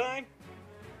 Rool time?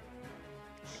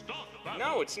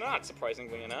 No, it's not,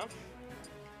 surprisingly enough.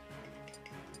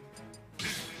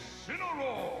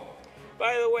 Incineroar!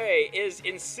 By the way, is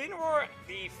Incineroar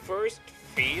the first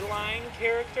feline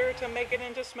character to make it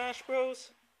into Smash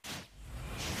Bros?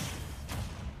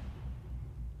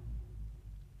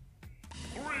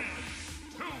 3,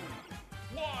 2,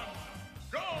 1,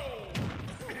 go!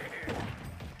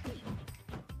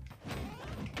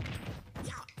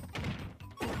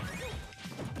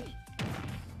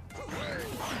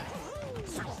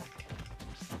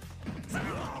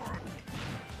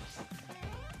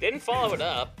 Didn't follow it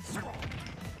up.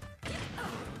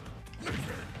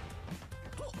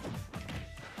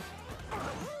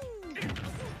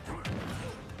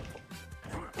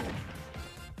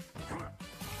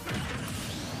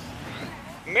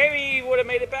 Maybe he would have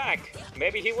made it back.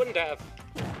 Maybe he wouldn't have.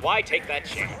 Why take that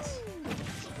chance?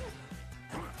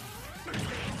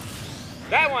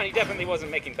 That one he definitely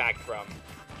wasn't making back from.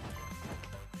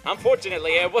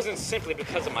 Unfortunately, it wasn't simply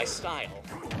because of my style.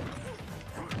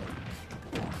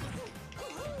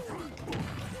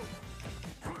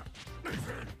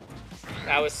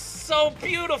 That was so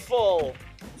beautiful!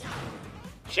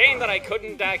 Shame that I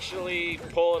couldn't actually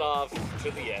pull it off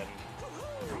to the end.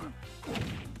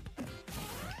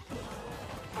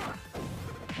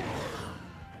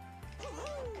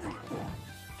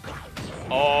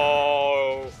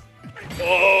 Oh!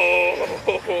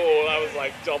 Oh! That was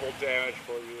like double damage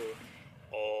for you.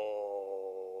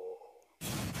 Oh.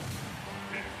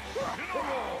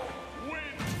 Incineroar wins!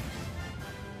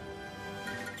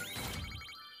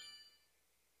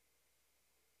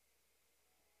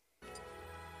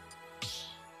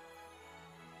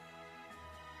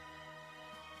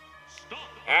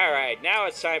 Alright, now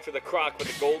it's time for the croc with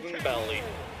the golden belly.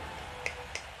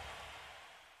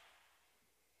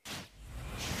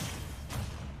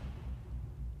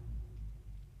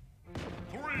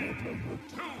 Three,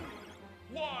 two,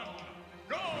 one,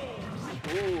 go!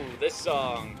 Ooh, this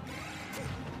song.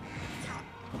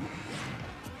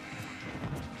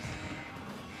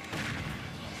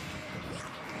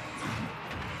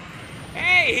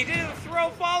 Hey, he didn't throw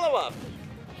follow-up.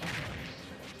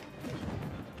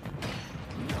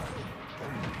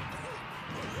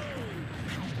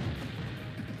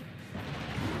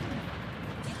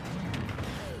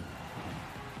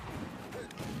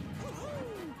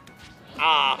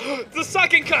 Ah, the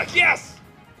sucking cuck, yes!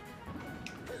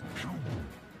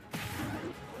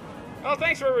 Oh,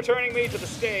 thanks for returning me to the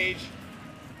stage.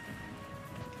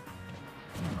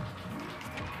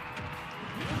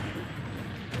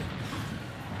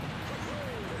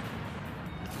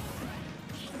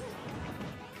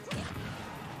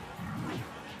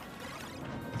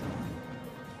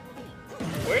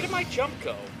 Where did my jump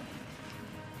go?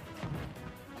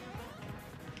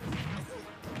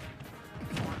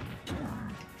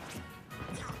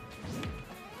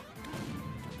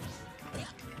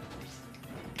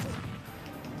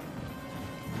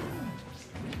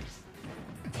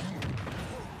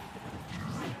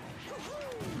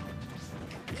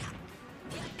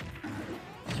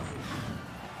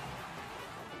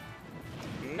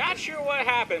 Not sure what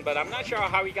happened, but I'm not sure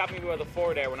how he got me with a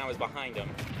forward air when I was behind him.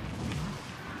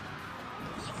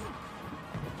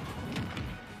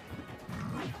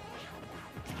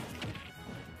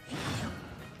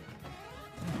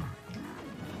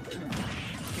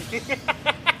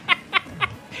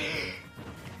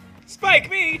 Spike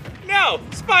me! No!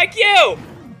 Spike you!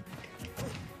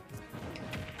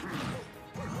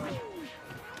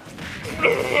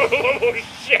 Oh,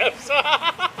 ships!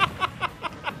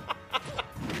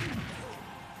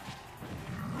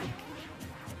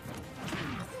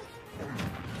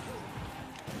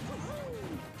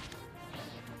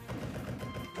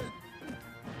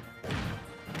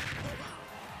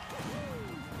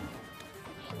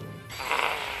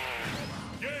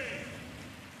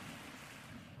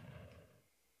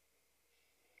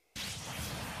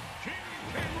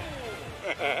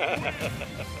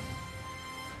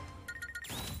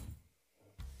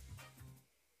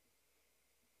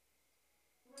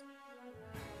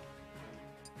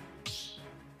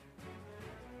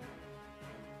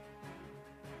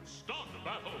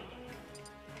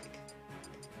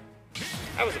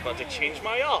 I was about to change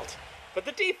my alt, but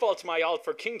the default to my alt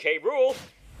for King K. Rool.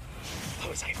 What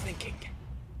was I thinking?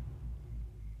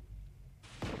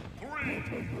 3,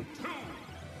 2,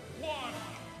 1,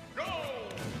 go!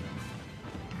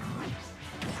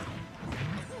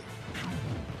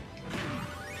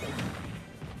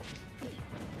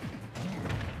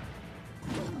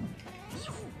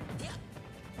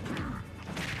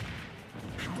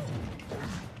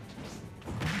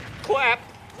 Clap!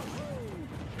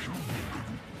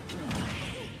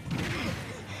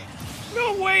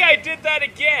 No way I did that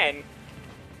again!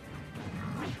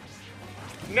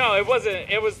 No, it wasn't.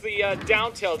 It was the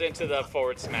down tilt into the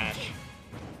forward smash.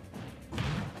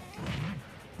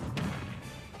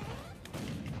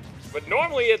 But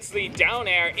normally it's the down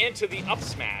air into the up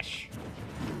smash.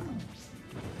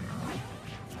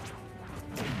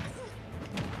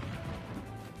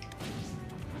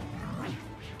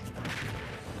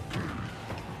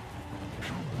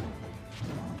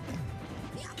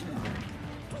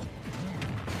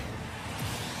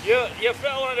 You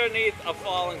fell underneath a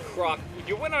fallen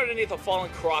You went underneath a fallen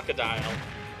crocodile.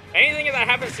 Anything that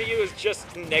happens to you is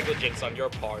just negligence on your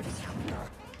part.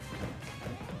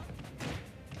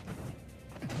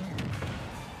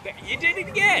 You did it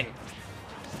again!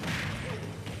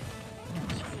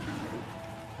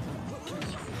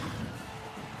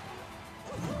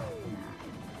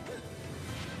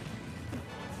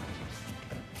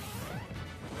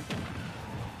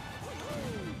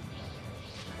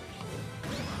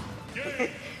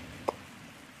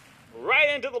 Right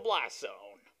into the blast zone.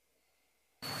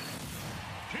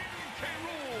 King K.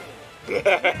 Rool!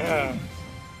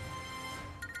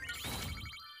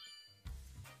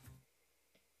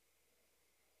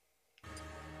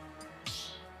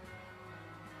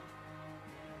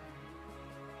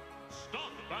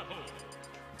 Stop battle!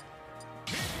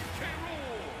 King K.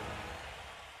 Rool!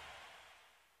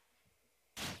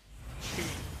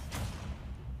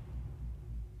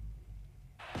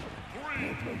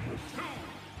 3, 2,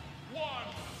 1,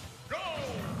 go!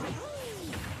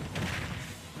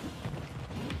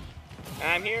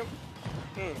 I'm here.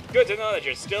 Good to know that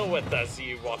you're still with us,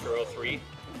 you Walker 03.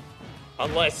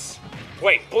 Unless...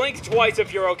 Wait, blink twice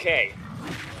if you're okay.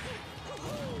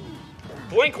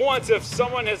 Blink once if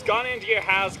someone has gone into your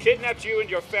house, kidnapped you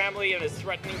and your family, and is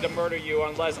threatening to murder you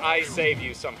unless I save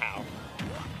you somehow.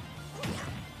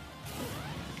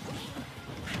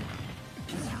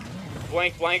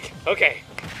 Blank, blank. Okay.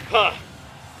 Huh.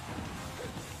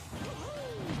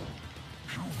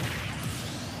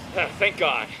 Thank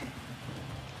God.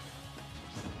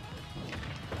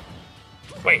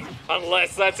 Wait,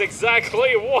 unless that's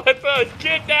exactly what the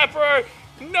kidnapper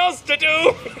knows to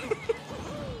do!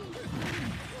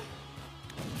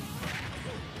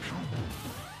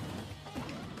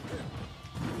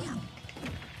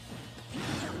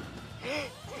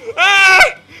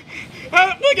 Ah!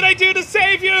 What can I do to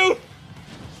save you?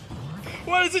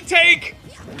 What does it take?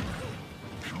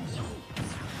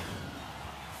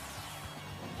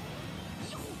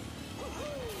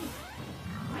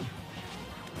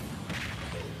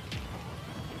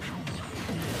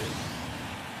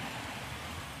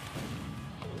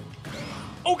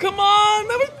 Oh, come on!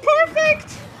 That was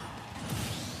perfect!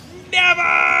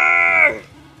 Never!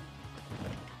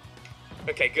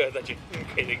 Okay, good that you're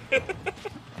kidding.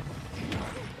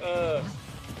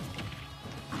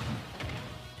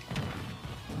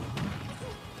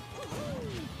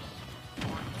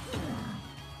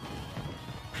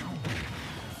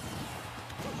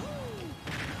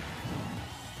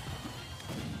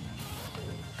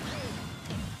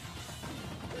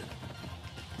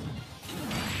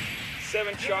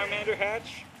 Seven Charmander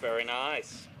hatch? Very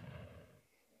nice.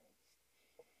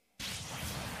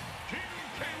 King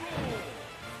K.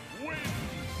 Rool wins!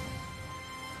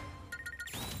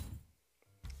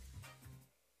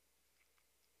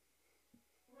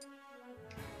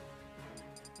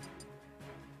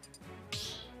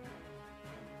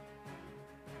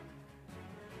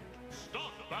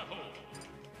 Stop battle!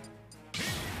 King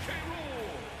K.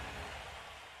 Rool!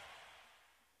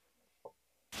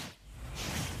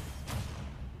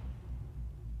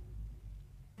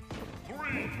 3,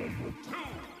 2,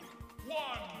 1,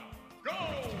 go!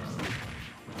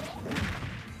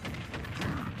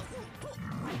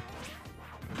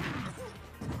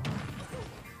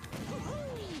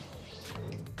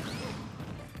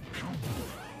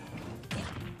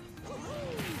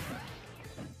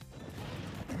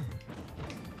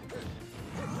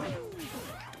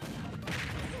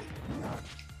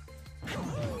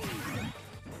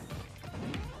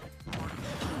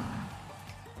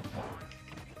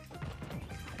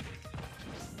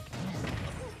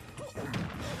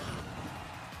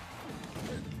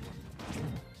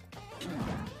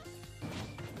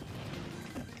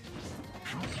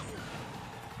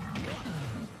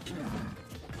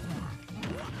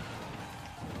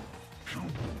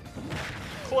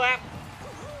 clap.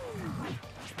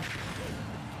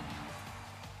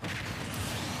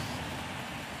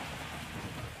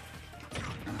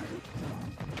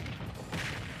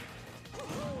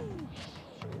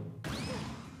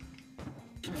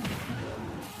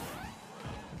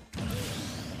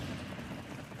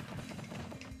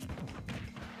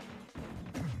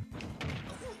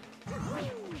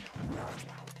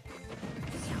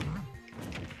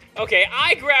 Okay,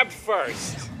 I grabbed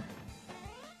first.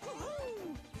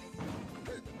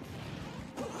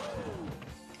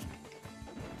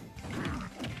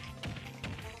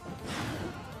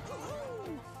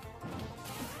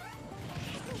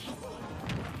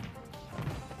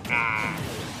 Ah.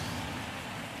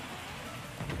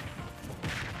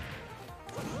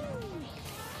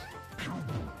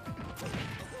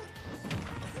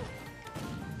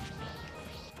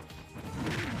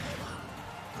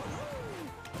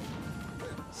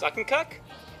 Suck and cuck?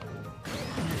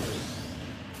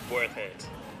 Worth it.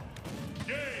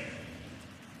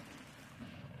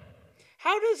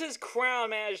 How does his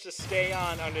crown manage to stay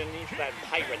on underneath that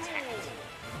pirate's hat?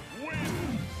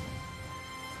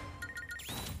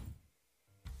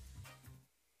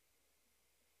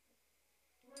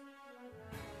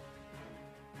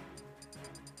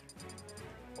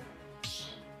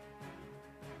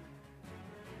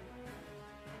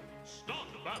 Start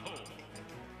battle.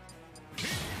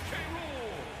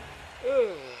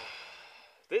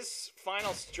 This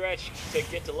final stretch to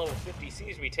get to level 50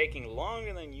 seems to be taking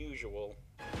longer than usual.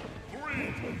 3,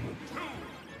 2,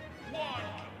 1,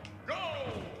 go!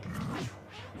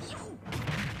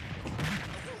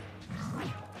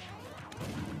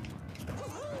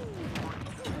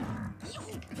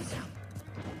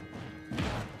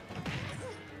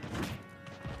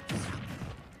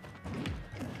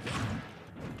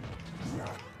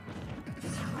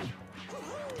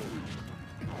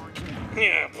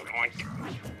 Yeah.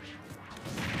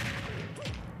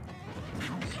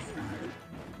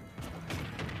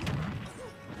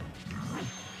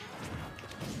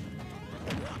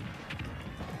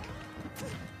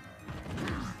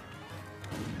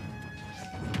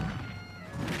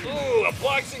 Ooh, a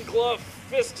boxing glove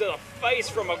fist to the face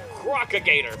from a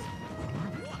crocagator.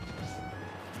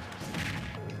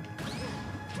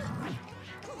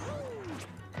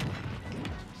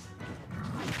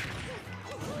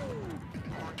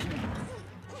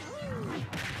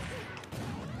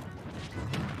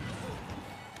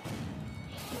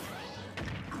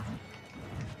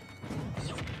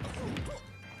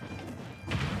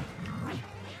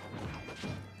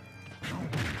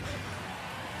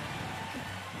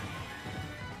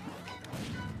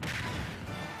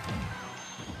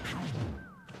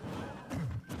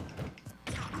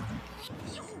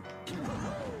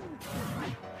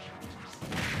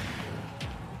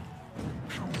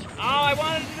 Oh, I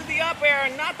wanted to do the up air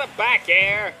and not the back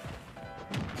air.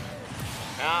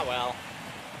 Ah, well.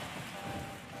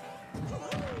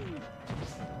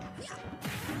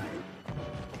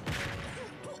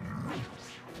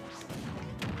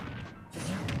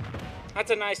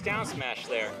 That's a nice down smash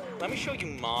there. Let me show you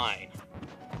mine.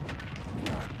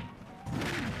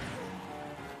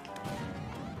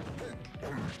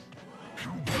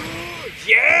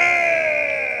 Yeah!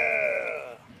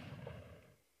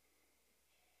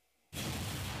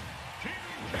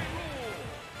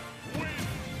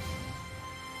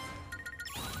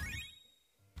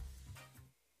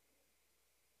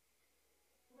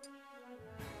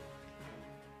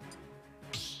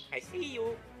 I see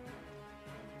you.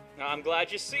 I'm glad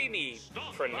you see me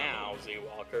for now,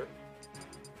 Z-Walker.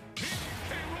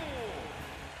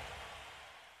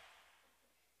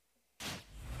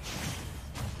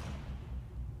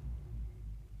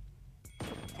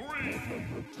 Three,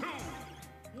 two,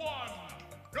 one,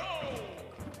 go!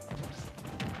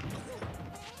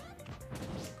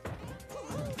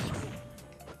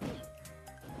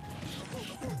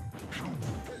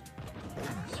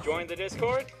 Join the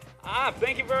Discord? Ah,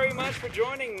 thank you very much for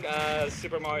joining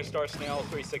Super Mario Star Snail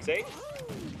 368.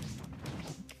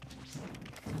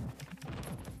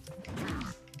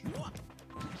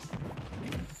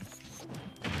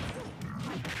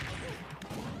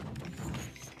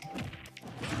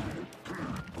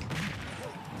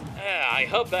 I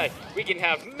hope that we can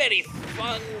have many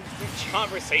fun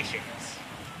conversations.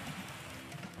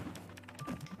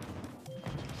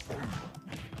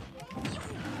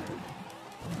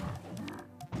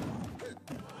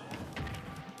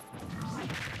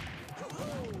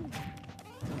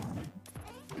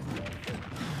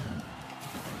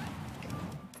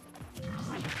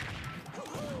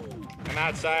 I'm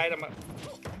outside.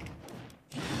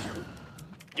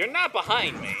 You're not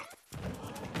behind me.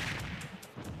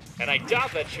 And I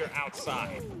doubt that you're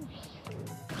outside.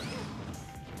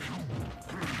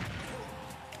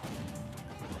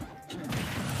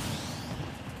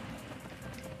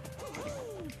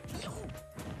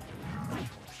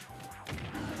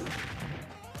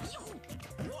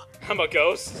 I'm a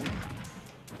ghost.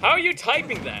 How are you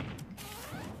typing that?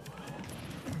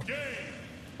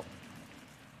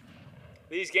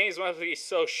 These games must be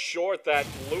so short that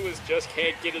Lewis just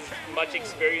can't get as much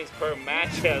experience per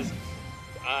match as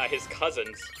his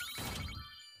cousins.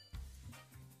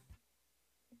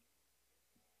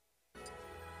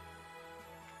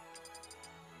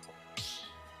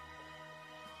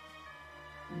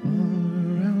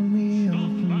 Around me are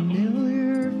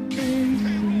familiar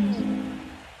faces.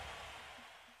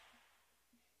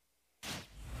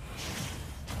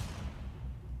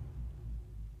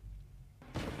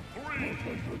 Three,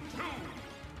 two,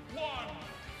 one,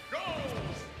 go!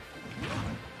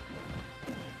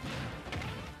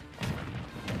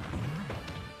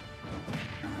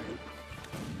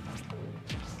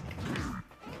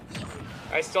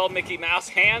 I stole Mickey Mouse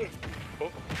hand.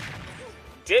 Oh.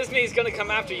 Disney's gonna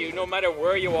come after you no matter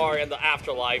where you are in the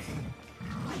afterlife.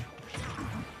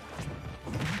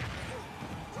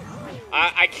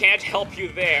 I can't help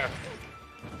you there.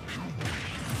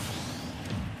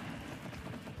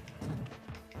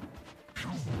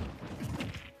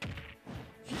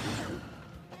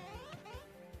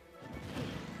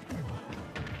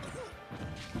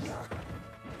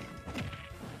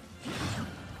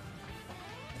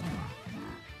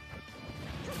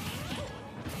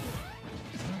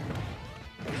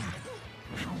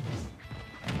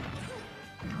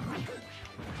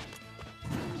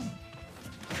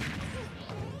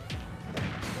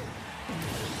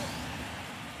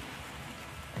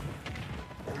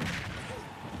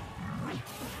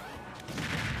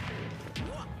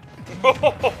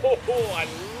 Oh, I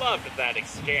loved that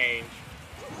exchange.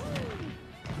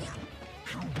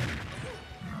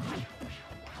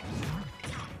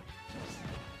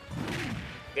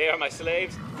 They are my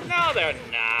slaves? No, they're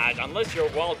not. Unless you're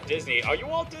Walt Disney. Are you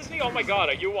Walt Disney? Oh my god,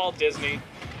 are you Walt Disney?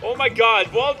 Oh my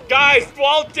god,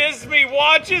 Walt Disney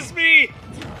watches me!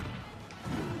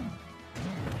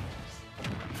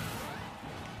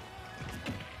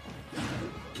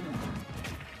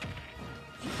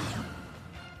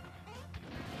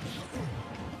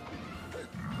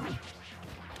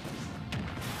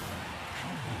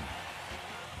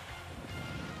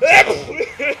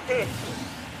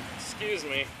 Excuse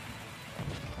me.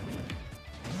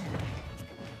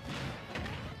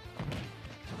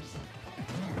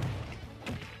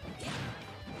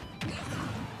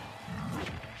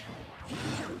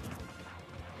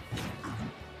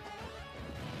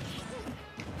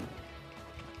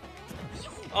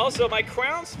 Also, my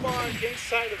crown spawned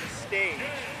inside of the stage.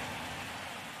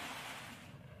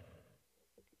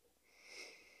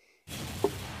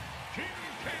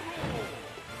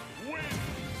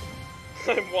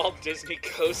 I'm Walt Disney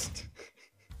Coast.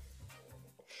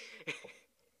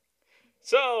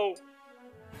 So,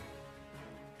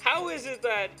 how is it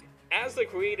that, as the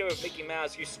creator of Mickey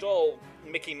Mouse, you stole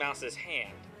Mickey Mouse's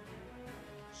hand?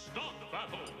 Stop the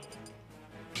battle!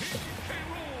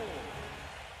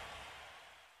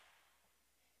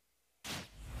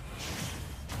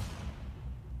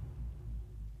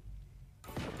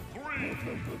 Three,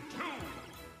 two,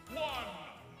 one,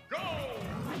 go!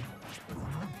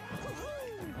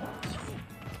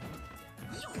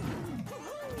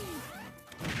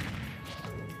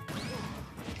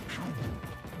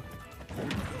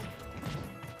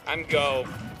 I'm go.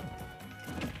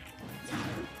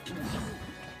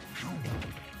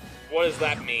 What does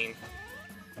that mean?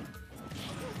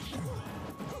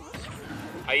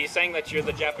 Are you saying that you're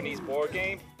the Japanese board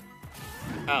game?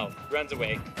 Oh, runs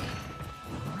away.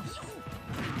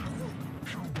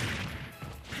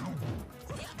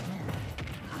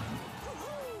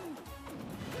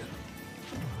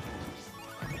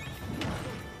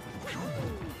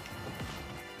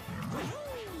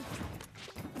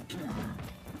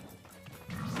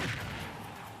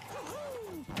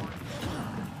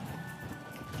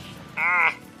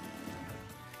 Ah!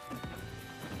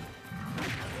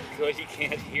 Good, he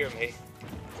can't hear me.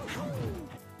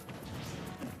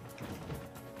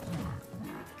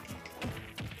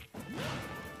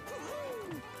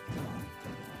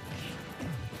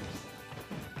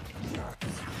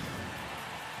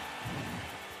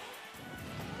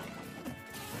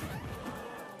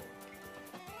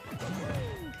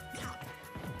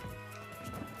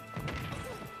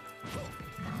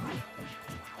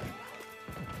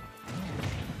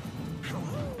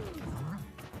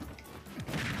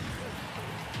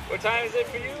 What time is it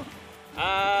for you?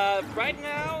 Right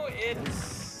now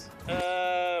it's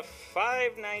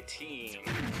 519.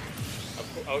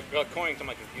 According to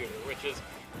my computer, which is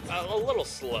a little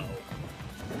slow.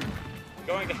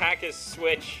 Going to hack his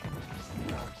Switch.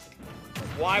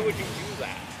 Why would you do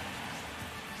that?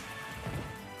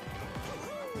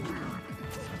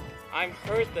 I'm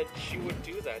hurt that she would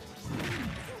do that.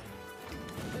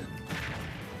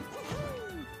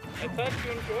 I thought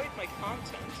you enjoyed my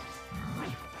content.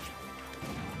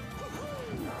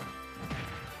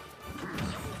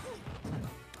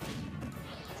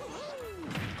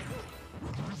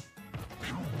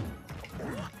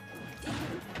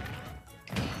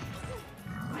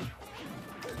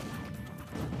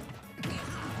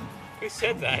 Who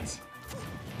said that?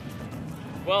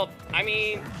 Well, I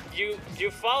mean, you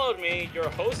followed me, you're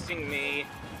hosting me.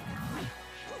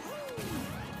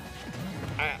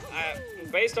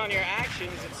 Based on your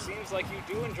actions, it seems like you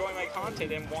do enjoy my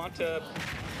content and want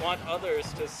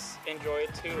others to enjoy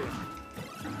it too.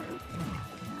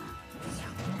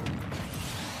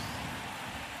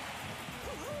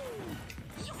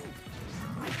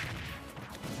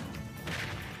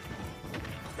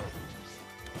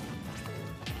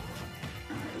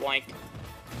 Blank.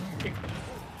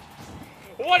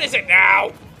 What is it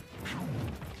now?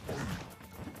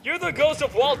 You're the ghost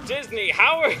of Walt Disney.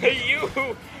 How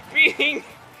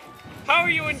are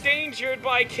you endangered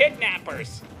by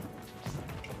kidnappers?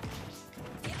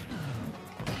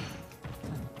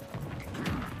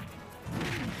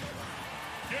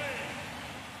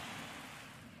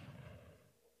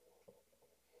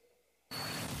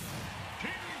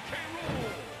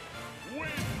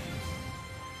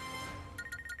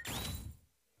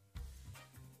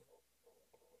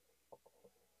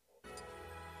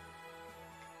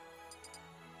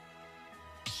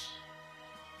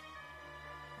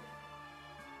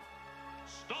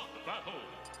 Stop battle.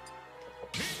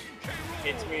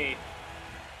 It's me.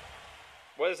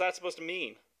 What is that supposed to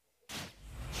mean?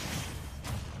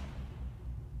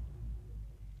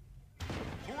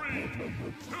 3,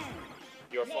 2,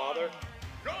 Your father?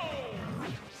 go!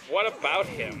 What about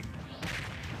him?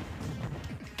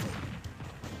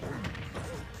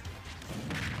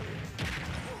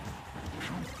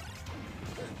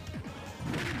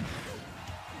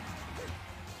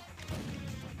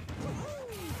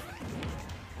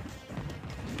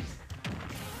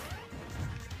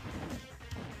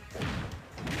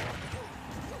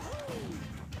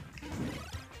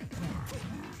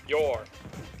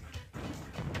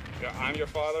 I'm your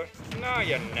father? No,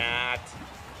 you're not.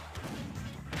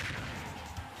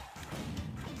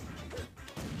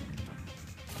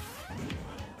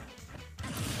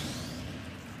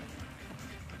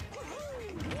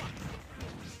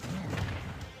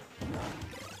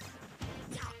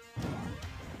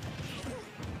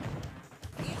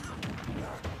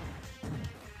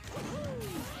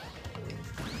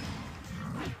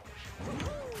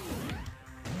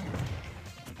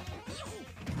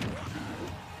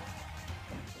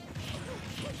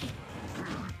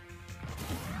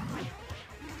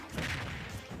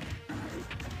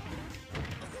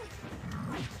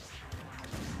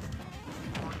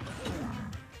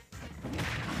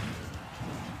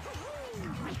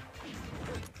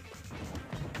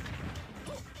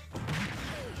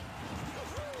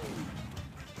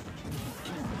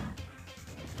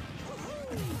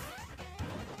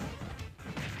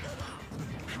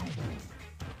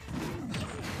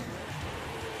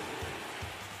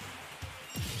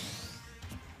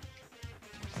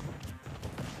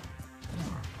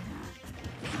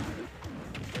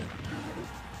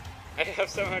 I have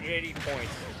 780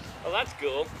 points. Well, that's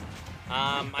cool.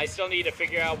 I still need to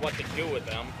figure out what to do with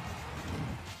them.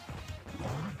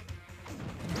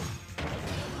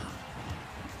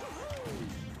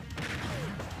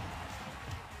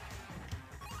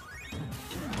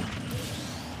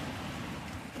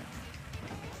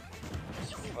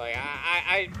 Like,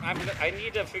 I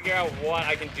need to figure out what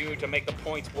I can do to make the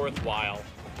points worthwhile.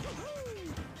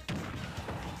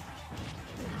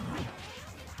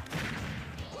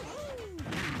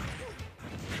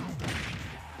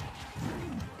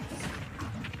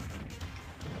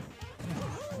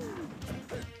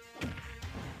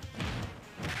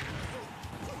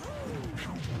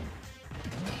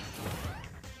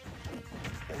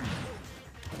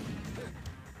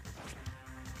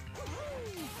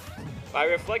 By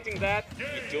reflecting that, you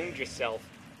doomed yourself.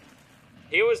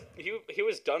 He was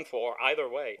done for either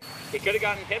way. He could have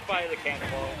gotten hit by the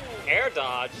cannonball, air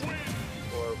dodged,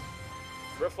 or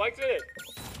reflected it,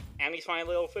 and he's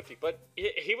finally level 50. But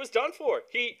he was done for.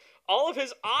 All of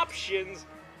his options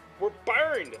were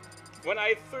burned when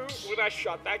I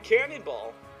shot that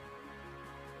cannonball.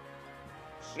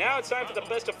 Now it's time for the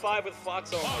best of 5 with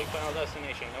Fox only. Final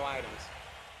destination, no items.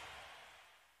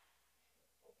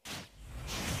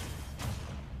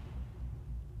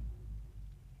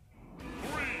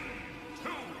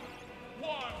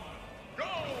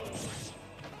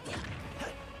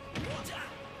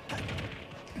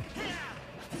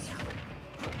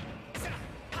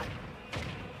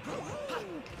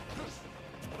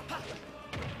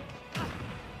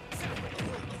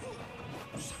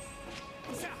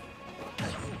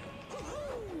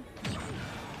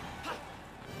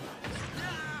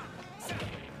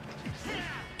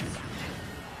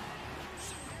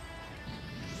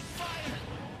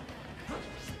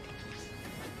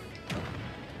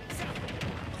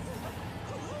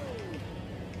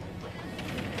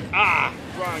 Ah,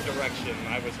 wrong direction.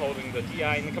 I was holding the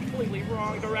DI in the completely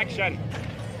wrong direction.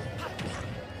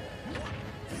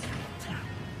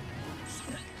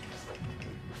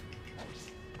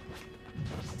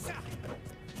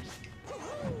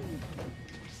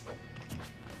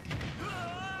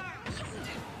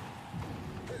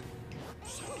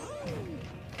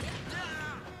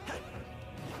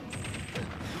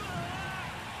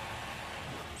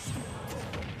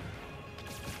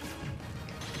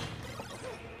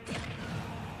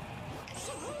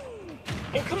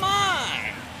 Oh, come on!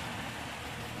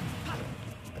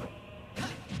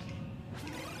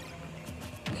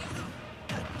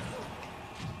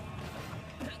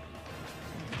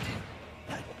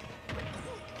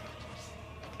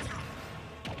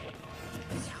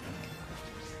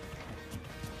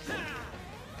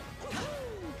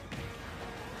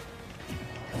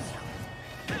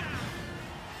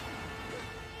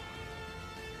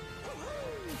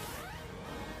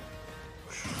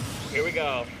 Here we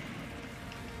go.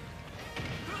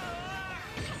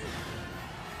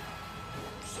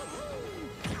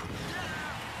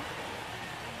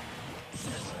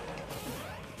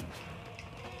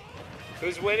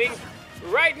 Who's winning?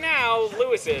 Right now,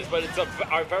 Lewis is, but it's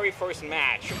our very first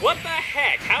match. What the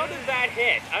heck? How did that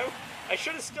hit? I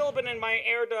should have still been in my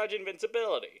air dodge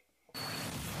invincibility.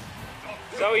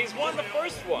 So he's won the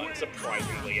first one,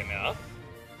 surprisingly enough.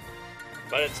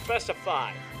 But it's best of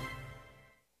 5.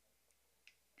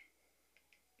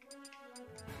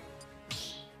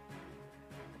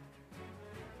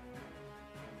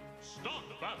 Start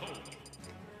the battle.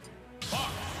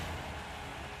 Fox.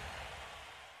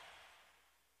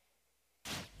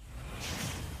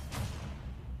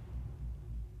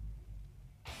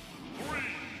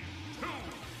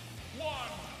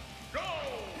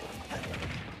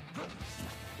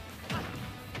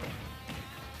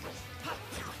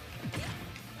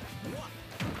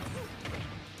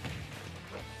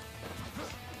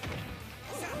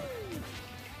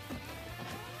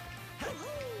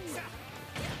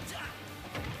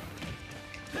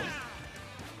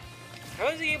 How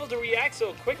is he able to react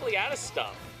so quickly out of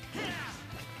stuff?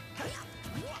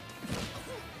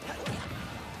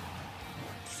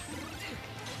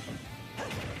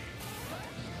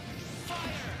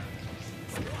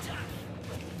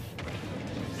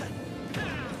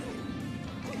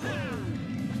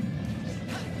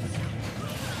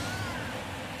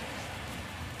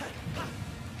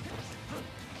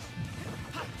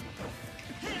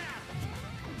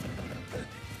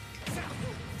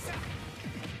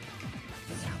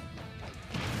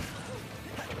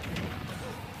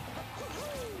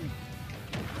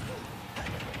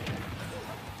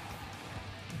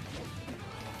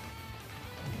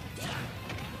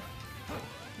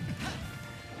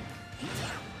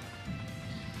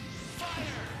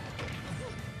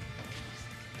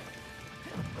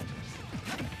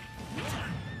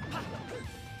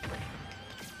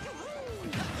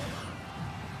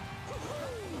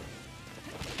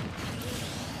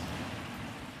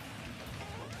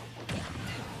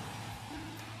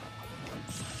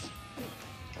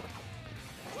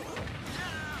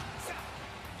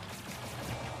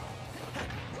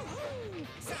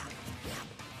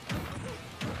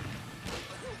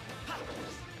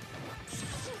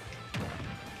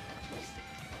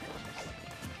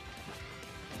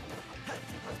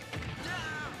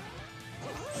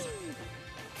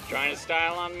 Trying to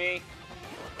style on me?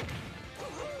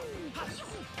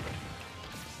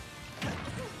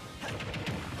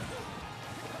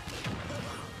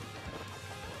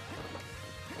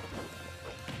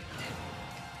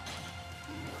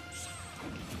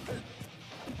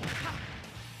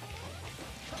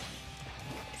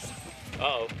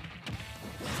 Uh-oh.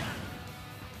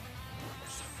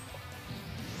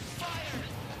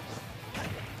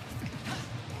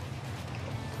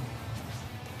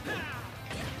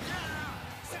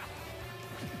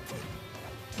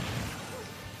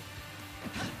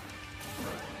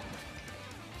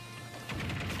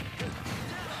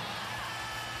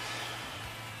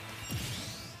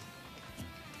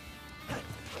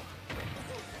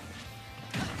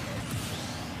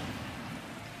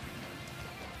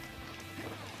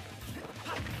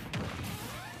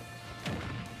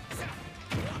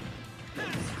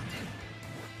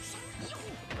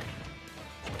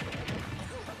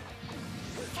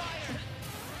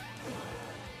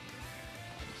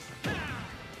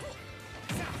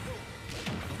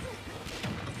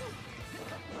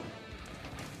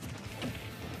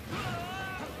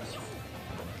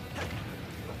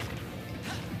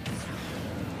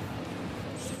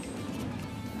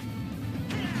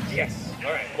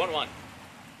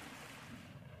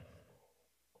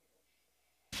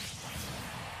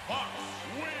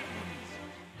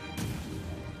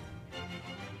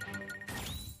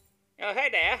 Oh, hey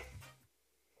there.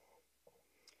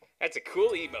 That's a cool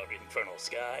emote, Infernal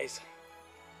Skies.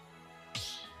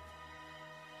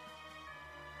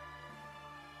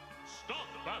 Stop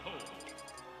battle.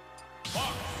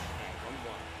 Box.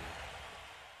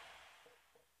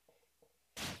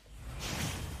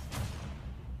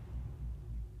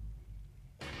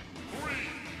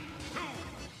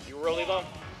 You really though?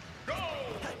 Go.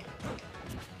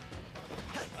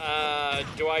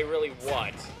 Do I really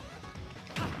what?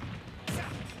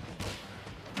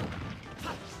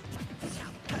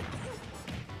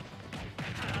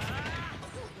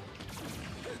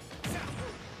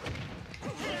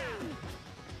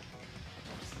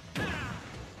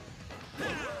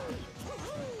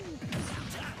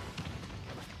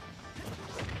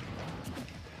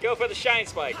 Go for the Shine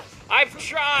Spike. I've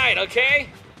tried, okay?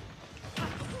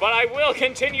 But I will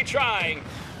continue trying.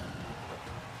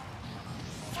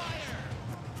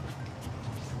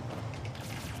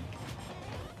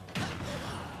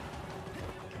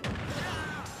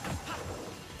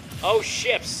 Oh,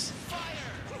 ships. I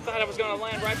thought I was going to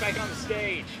land right back on the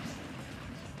stage.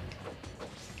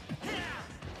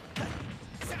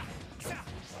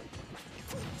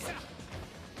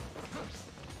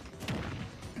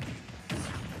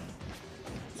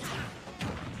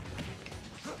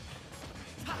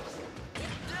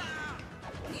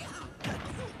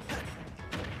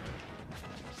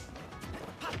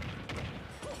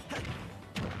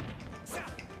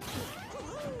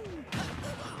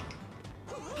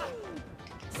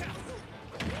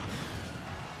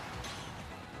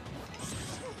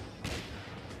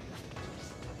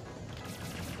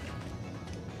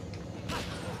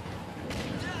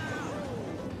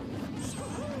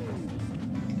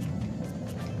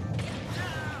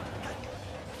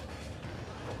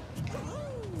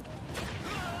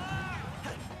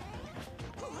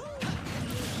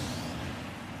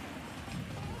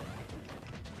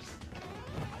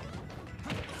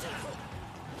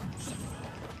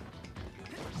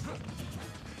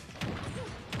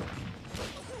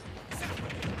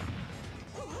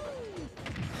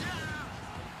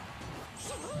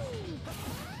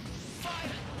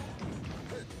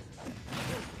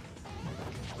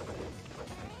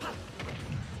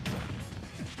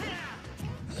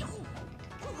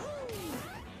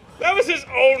 That was his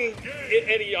own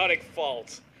idiotic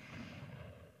fault.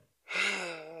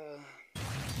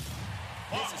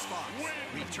 This is Fox,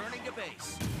 returning to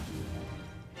base.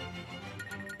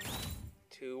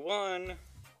 2-1.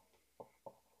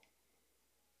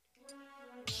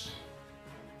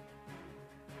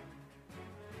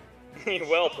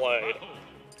 Well played.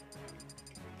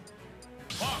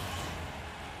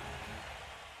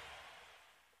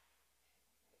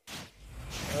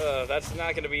 That's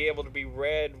not going to be able to be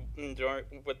read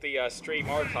with the stream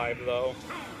archive, though,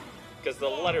 because the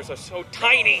letters are so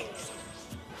tiny.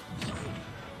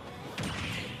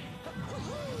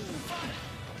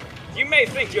 You may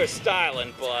think you're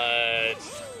styling, but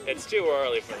it's too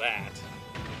early for that.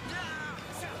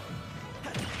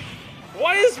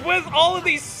 What is with all of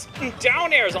these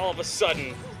down airs all of a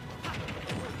sudden?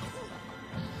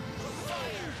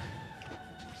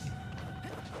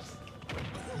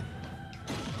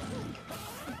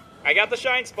 I got the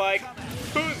Shine Spike.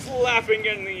 Who's laughing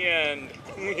in the end?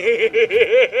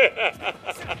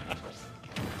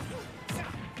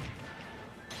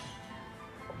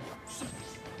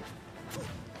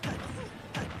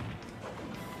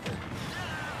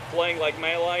 Playing like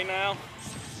melee now?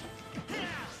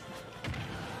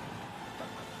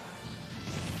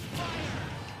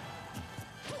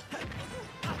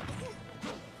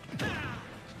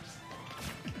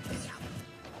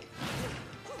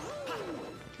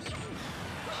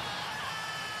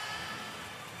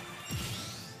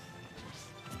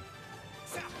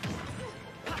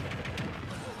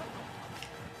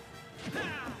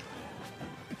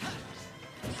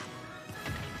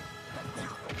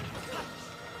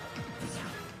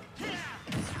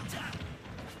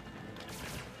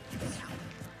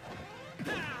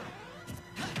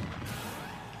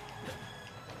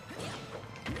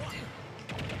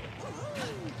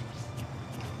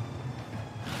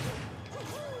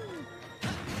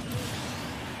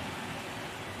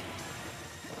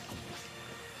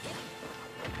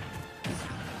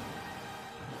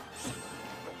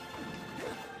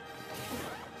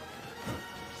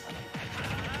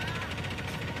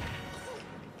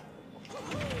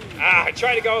 I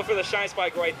tried to go for the Shine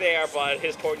Spike right there, but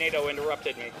his tornado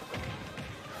interrupted me.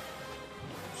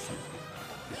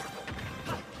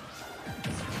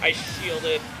 I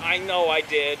shielded. I know I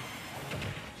did.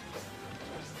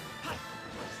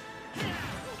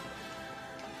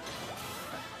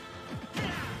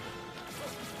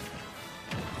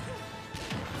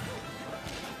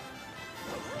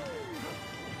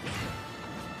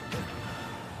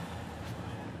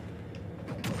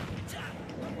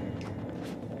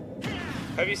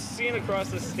 Have you seen across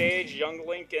the stage Young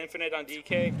Link Infinite on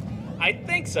DK? I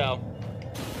think so.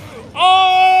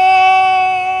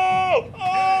 Oh!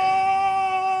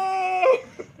 Oh!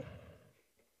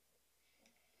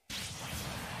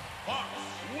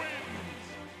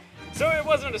 So it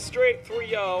wasn't a straight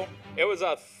 3-0, it was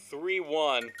a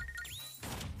 3-1.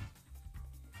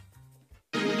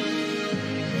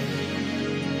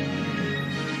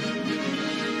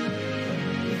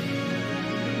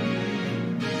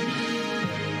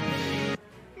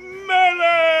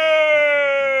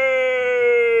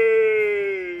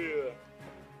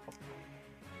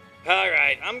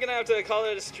 Alright, I'm gonna have to call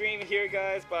it a stream here,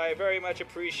 guys, but I very much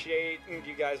appreciate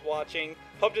you guys watching.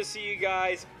 Hope to see you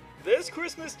guys this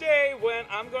Christmas Day when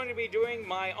I'm going to be doing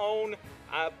my own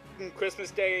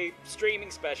Christmas Day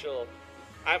streaming special.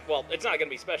 Well, it's not gonna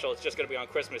be special, it's just gonna be on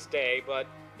Christmas Day, but,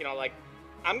 you know, like,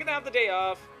 I'm gonna have the day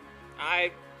off.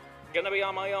 I'm gonna be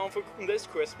on my own for this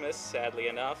Christmas, sadly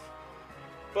enough.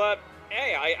 But,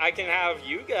 hey, I can have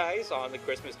you guys on the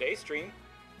Christmas Day stream.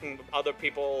 Other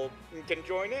people can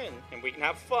join in, and we can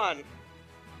have fun.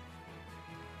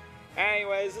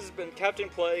 Anyways, this has been Captain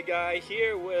Play Guy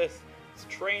here with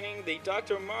training the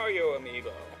Dr. Mario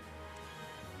Amiibo.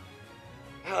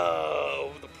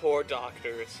 Oh, the poor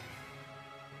doctors.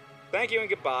 Thank you and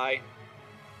goodbye.